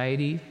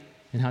anxiety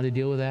and how to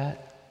deal with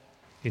that,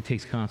 it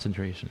takes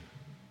concentration.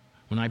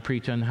 When I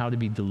preach on how to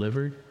be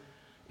delivered,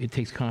 it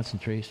takes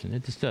concentration.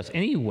 It just does.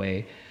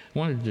 Anyway, I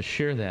wanted to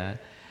share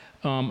that.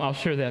 I'll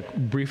share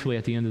that briefly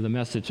at the end of the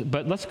message.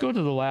 But let's go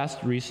to the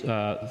last way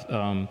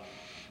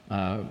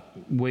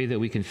that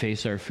we can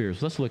face our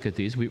fears. Let's look at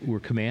these. We're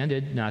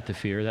commanded not to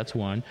fear. That's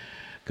one.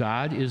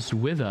 God is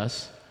with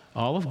us.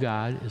 All of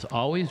God is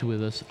always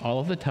with us all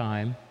of the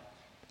time,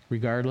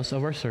 regardless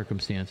of our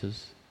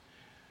circumstances.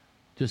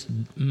 Just,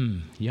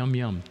 yum,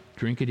 yum.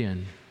 Drink it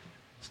in.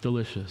 It's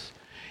delicious.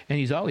 And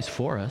he's always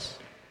for us.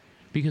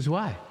 Because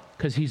why?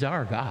 Because he's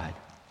our God.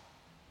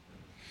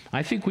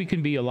 I think we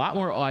can be a lot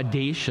more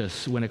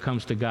audacious when it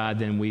comes to God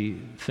than we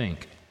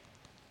think.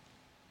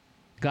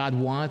 God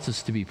wants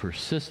us to be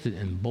persistent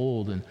and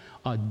bold and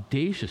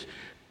audacious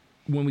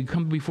when we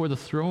come before the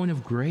throne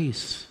of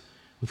grace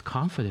with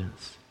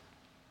confidence.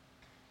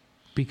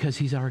 Because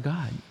he's our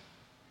God.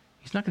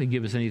 He's not going to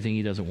give us anything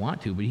he doesn't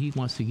want to, but he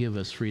wants to give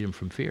us freedom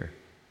from fear.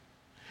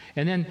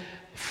 And then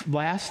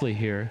lastly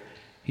here,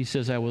 he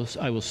says, I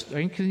will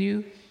strengthen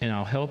you, and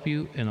I'll help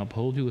you, and I'll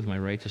uphold you with my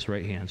righteous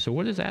right hand. So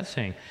what is that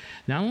saying?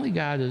 Not only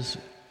God is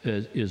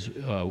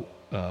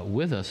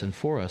with us and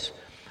for us,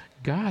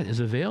 God is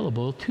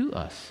available to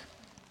us.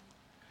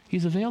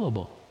 He's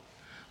available.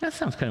 That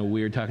sounds kind of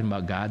weird talking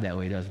about God that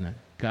way, doesn't it?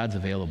 God's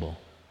available.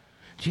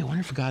 Gee, I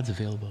wonder if God's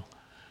available.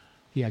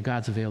 Yeah,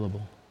 God's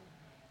available.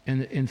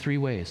 In 3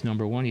 ways.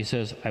 Number 1, he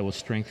says, I will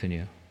strengthen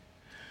you.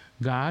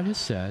 God has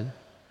said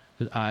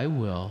that I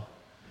will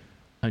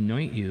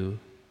anoint you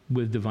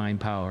with divine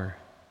power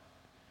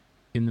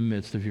in the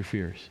midst of your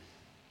fears.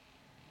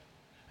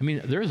 I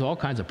mean, there's all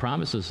kinds of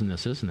promises in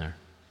this, isn't there?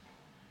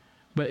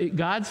 But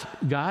God's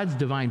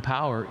divine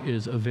power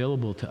is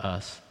available to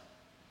us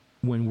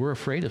when we're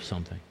afraid of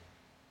something.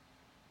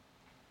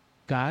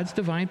 God's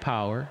divine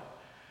power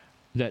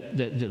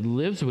that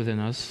lives within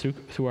us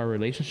through our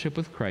relationship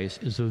with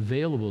Christ is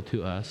available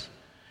to us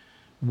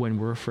when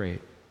we're afraid.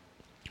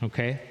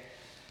 Okay?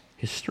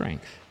 His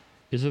strength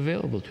is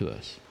available to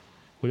us,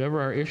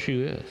 whatever our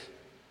issue is.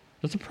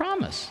 That's a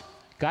promise.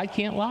 God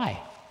can't lie.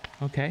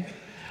 Okay?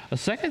 A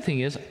second thing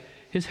is,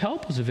 his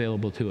help is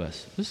available to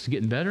us. This is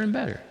getting better and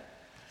better.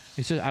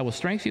 He says, I will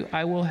strengthen you,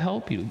 I will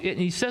help you. And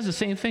he says the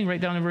same thing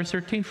right down in verse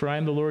 13, for I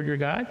am the Lord your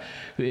God,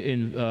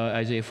 in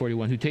Isaiah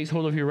 41, who takes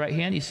hold of your right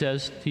hand. He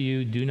says to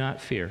you, do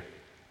not fear,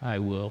 I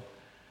will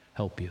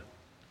help you.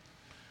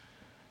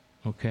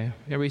 Okay?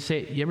 You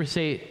ever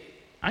say,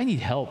 I need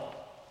help?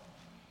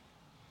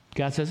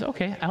 God says,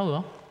 okay, I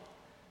will.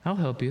 I'll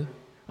help you.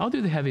 I'll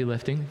do the heavy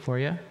lifting for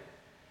you.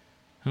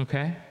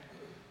 Okay?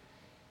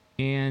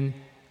 And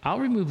I'll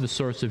remove the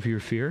source of your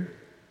fear.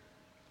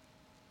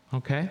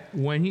 Okay?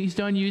 When he's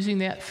done using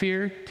that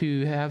fear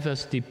to have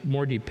us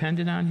more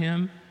dependent on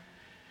him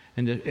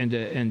and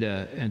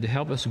to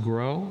help us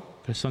grow,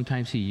 because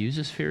sometimes he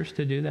uses fears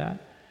to do that,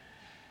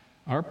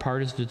 our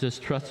part is to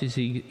just trust that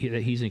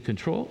he's in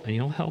control and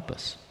he'll help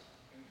us.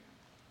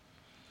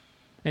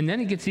 And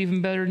then it gets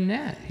even better than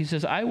that. He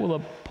says, I will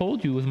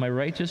uphold you with my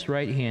righteous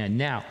right hand.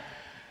 Now,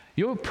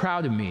 you're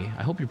proud of me.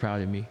 I hope you're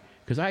proud of me,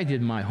 because I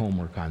did my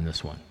homework on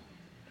this one.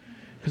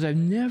 Because I've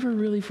never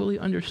really fully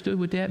understood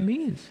what that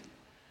means.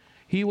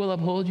 He will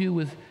uphold you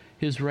with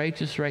his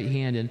righteous right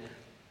hand. And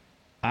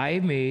I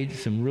made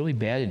some really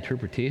bad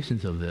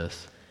interpretations of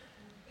this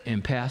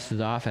and passed it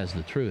off as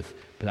the truth.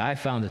 But I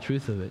found the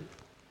truth of it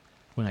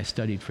when I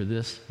studied for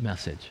this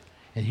message.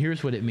 And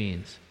here's what it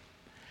means.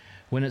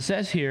 When it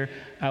says here,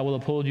 I will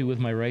uphold you with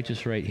my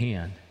righteous right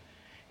hand,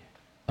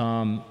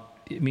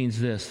 it means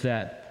this,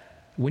 that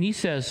when he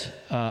says,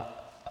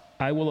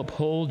 I will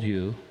uphold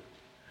you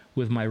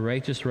with my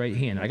righteous right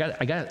hand, I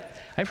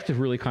have to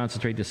really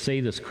concentrate to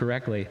say this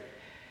correctly.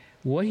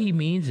 What he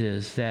means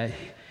is that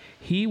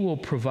he will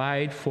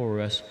provide for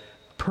us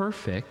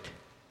perfect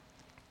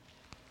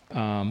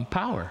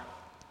power.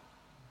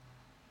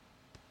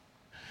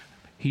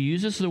 He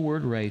uses the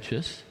word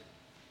righteous,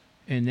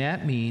 and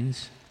that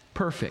means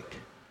perfect.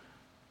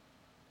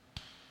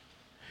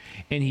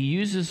 And he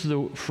uses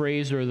the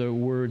phrase or the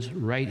words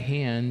right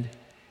hand,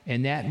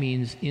 and that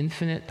means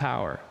infinite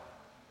power.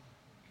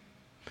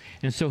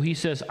 And so he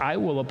says, I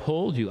will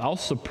uphold you. I'll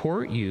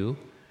support you.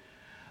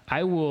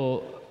 I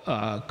will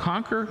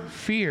conquer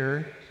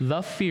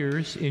the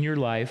fears in your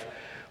life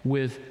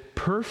with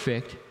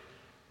perfect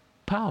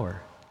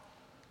power.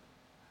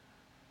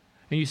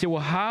 And you say,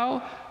 well,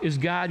 how is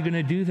God going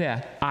to do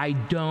that? I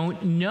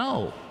don't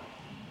know.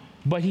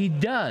 But he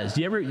does.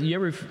 You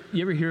ever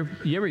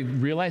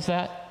realize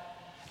that?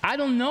 I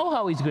don't know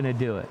how he's going to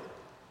do it.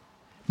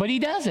 But he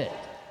does it.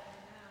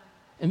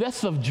 And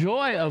that's the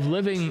joy of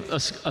living a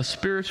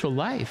spiritual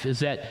life, is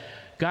that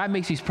God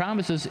makes these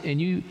promises and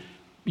you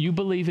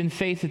believe in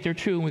faith that they're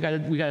true, and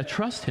we got to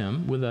trust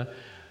him with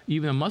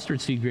even a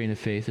mustard seed grain of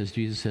faith, as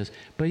Jesus says.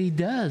 But he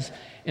does.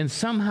 And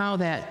somehow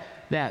that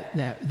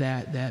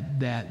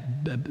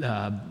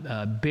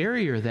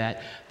barrier,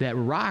 that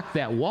rock,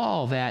 that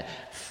wall,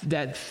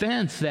 that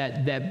fence,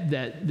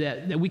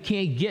 that we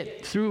can't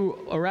get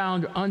through,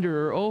 around,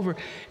 under, or over,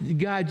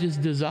 God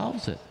just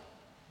dissolves it.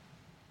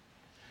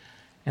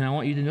 And I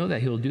want you to know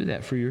that he'll do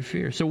that for your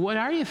fear. So what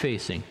are you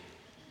facing?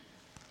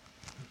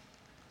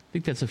 I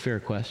think that's a fair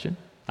question.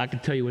 I can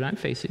tell you what I'm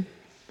facing.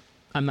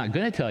 I'm not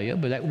going to tell you,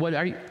 but what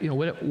are you?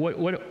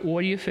 What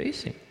are you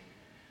facing?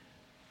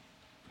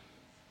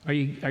 Are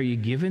you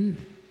giving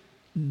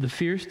the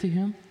fears to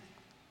him?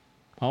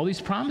 All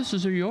these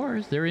promises are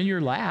yours. They're in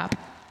your lap.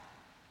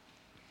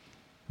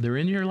 They're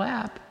in your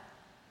lap.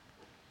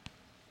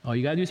 All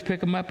you got to do is pick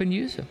them up and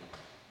use them.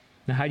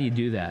 Now, how do you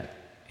do that?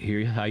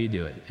 Here's how you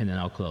do it, and then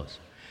I'll close.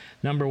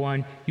 Number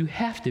one, you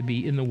have to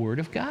be in the Word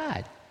of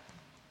God.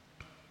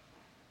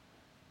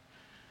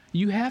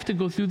 You have to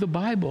go through the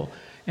Bible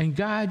and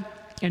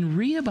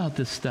read about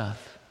this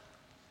stuff.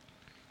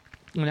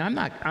 And I'm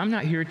not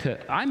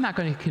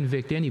going to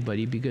convict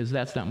anybody, because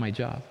that's not my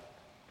job.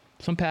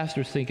 Some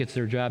pastors think it's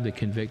their job to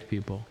convict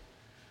people,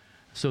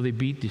 so they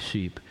beat the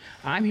sheep.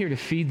 I'm here to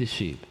feed the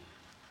sheep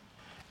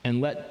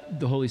and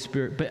let the Holy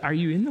Spirit. But are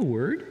you in the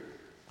Word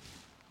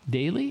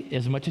daily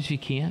as much as you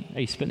can?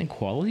 Are you spending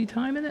quality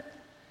time in it?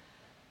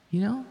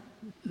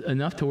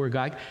 Enough to where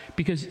God,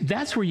 because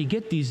that's where you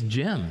get these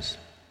gems.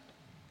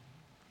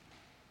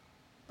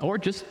 Or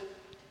just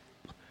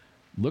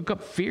look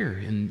up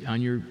fear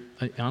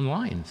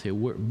online. Say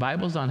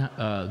Bibles on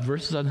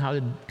verses on how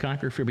to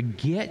conquer fear. But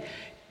get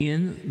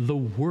in the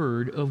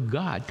Word of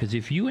God, because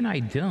if you and I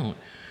don't,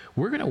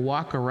 we're going to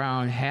walk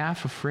around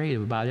half afraid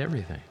about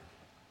everything.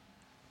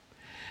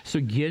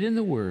 So get in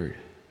the Word.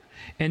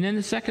 And then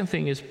the second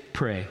thing is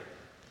pray.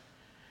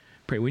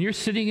 Pray. When you're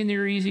sitting in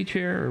your easy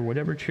chair or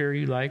whatever chair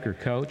you like, or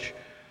couch,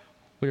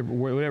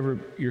 whatever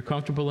you're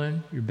comfortable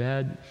in, your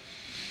bed,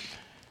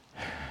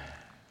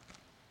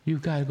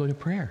 you've got to go to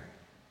prayer.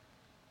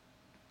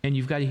 And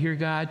you've got to hear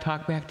God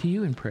talk back to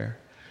you in prayer.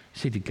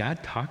 You say, did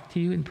God talk to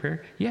you in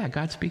prayer? Yeah,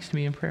 God speaks to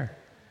me in prayer.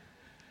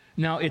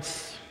 Now,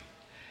 it's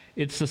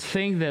the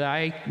thing that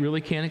I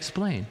really can't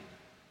explain.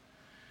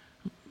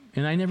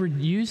 And I never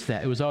used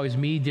that. It was always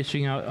me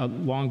dishing out a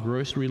long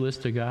grocery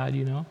list to God,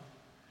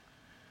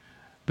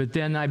 But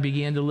then I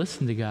began to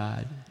listen to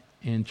God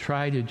and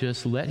try to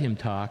just let him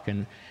talk.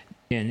 And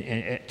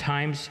at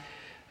times,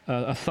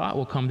 a thought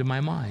will come to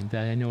my mind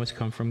that I know has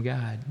come from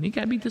God. And you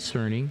got to be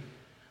discerning.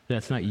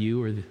 That's not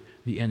you or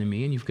the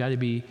enemy. And you've got to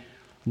be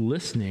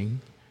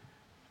listening.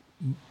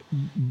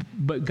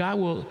 But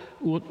God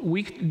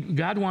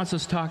God wants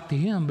us to talk to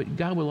him, but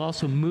God will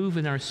also move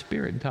in our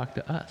spirit and talk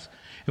to us.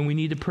 And we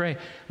need to pray.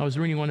 I was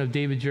reading one of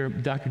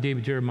Dr.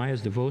 David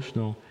Jeremiah's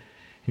devotional,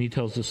 and he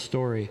tells this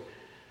story.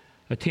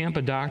 A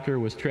Tampa doctor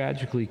was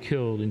tragically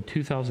killed in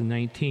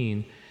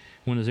 2019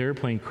 when his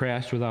airplane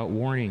crashed without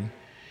warning.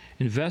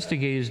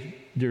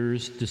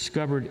 Investigators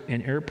discovered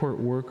an airport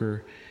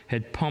worker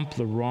had pumped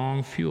the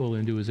wrong fuel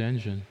into his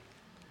engine.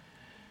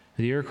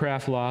 The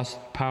aircraft lost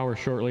power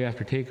shortly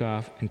after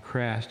takeoff and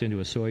crashed into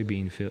a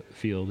soybean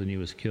field, and he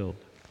was killed.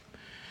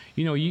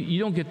 You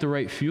don't get the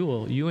right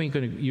fuel, you ain't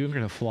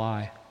gonna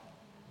fly.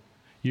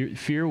 Your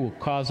fear will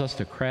cause us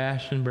to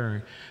crash and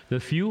burn. The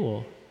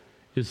fuel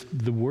is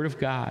the Word of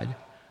God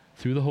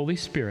through the Holy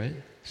Spirit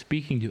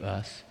speaking to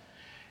us,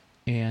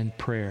 and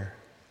prayer.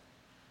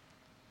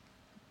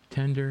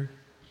 Tender,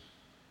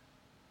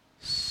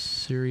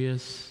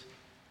 serious,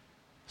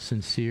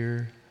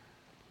 sincere,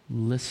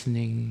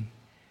 listening,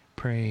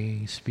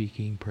 praying,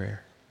 speaking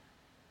prayer.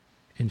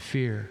 And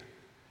fear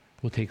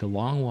will take a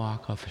long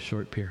walk off a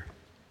short pier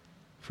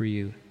for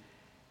you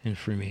and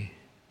for me.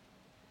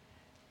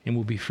 And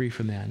we'll be free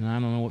from that. And I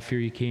don't know what fear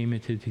you came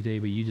into today,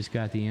 but you just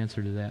got the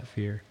answer to that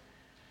fear.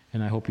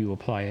 And I hope you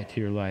apply it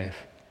to your life.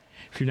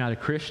 If you're not a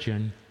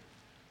Christian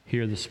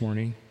here this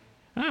morning,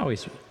 I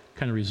always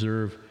kind of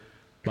reserve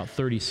about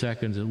 30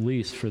 seconds at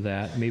least for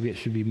that. Maybe it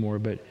should be more,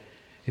 but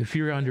if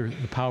you're under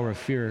the power of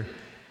fear,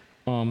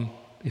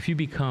 if you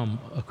become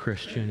a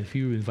Christian, if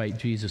you invite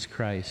Jesus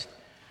Christ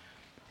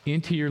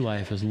into your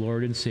life as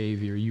Lord and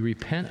Savior, you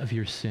repent of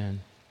your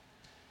sin,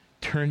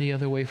 turn the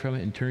other way from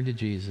it and turn to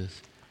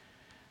Jesus,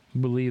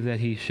 believe that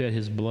he shed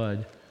his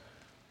blood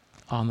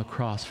on the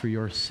cross for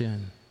your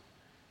sin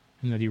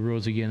and that he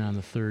rose again on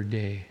the third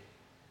day,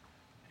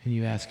 and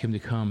you ask him to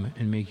come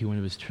and make you one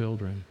of his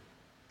children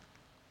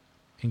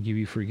and give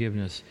you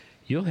forgiveness,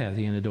 you'll have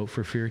the antidote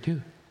for fear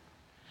too.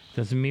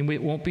 Doesn't mean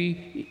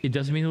it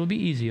doesn't mean it'll be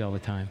easy all the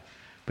time,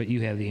 but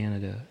you have the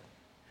antidote.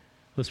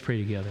 Let's pray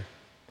together.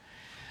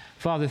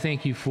 Father,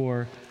 thank you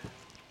for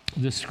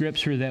the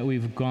scripture that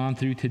we've gone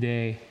through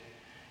today.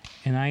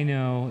 And I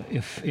know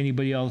if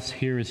anybody else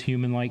here is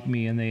human like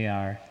me, and they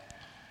are,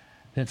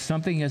 that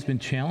something has been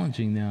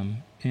challenging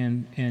them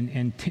and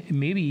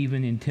maybe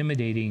even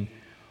intimidating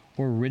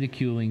or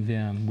ridiculing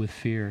them with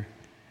fear.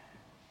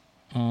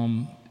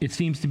 It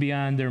seems to be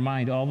on their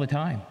mind all the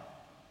time,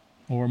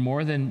 or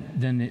more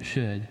than it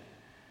should.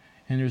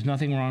 And there's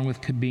nothing wrong with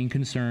being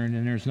concerned,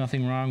 and there's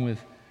nothing wrong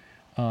with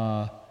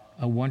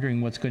wondering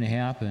what's going to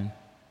happen.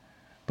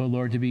 But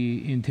Lord, to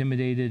be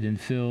intimidated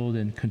and filled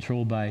and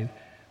controlled by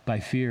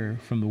fear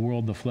from the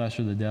world, the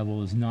flesh, or the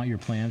devil is not your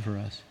plan for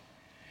us.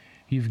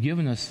 You've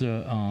given us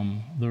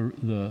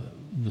the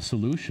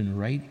solution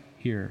right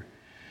here.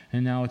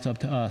 And now it's up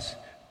to us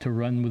to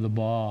run with the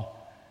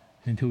ball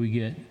until we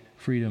get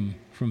freedom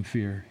from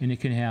fear. And it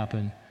can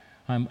happen.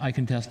 I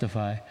can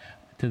testify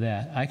to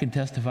that. I can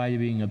testify to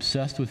being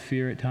obsessed with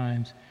fear at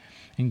times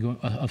and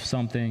of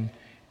something,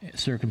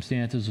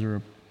 circumstances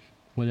or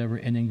whatever,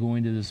 and then go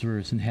into this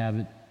verse and have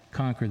it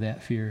conquer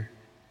that fear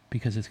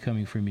because it's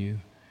coming from you.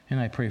 And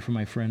I pray for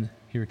my friend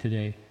here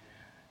today.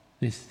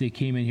 They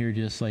came in here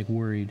just like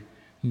worried,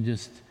 and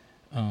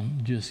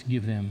just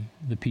give them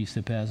the peace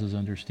that passes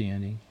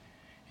understanding.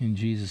 In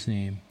Jesus'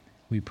 name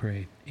we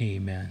pray,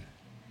 amen.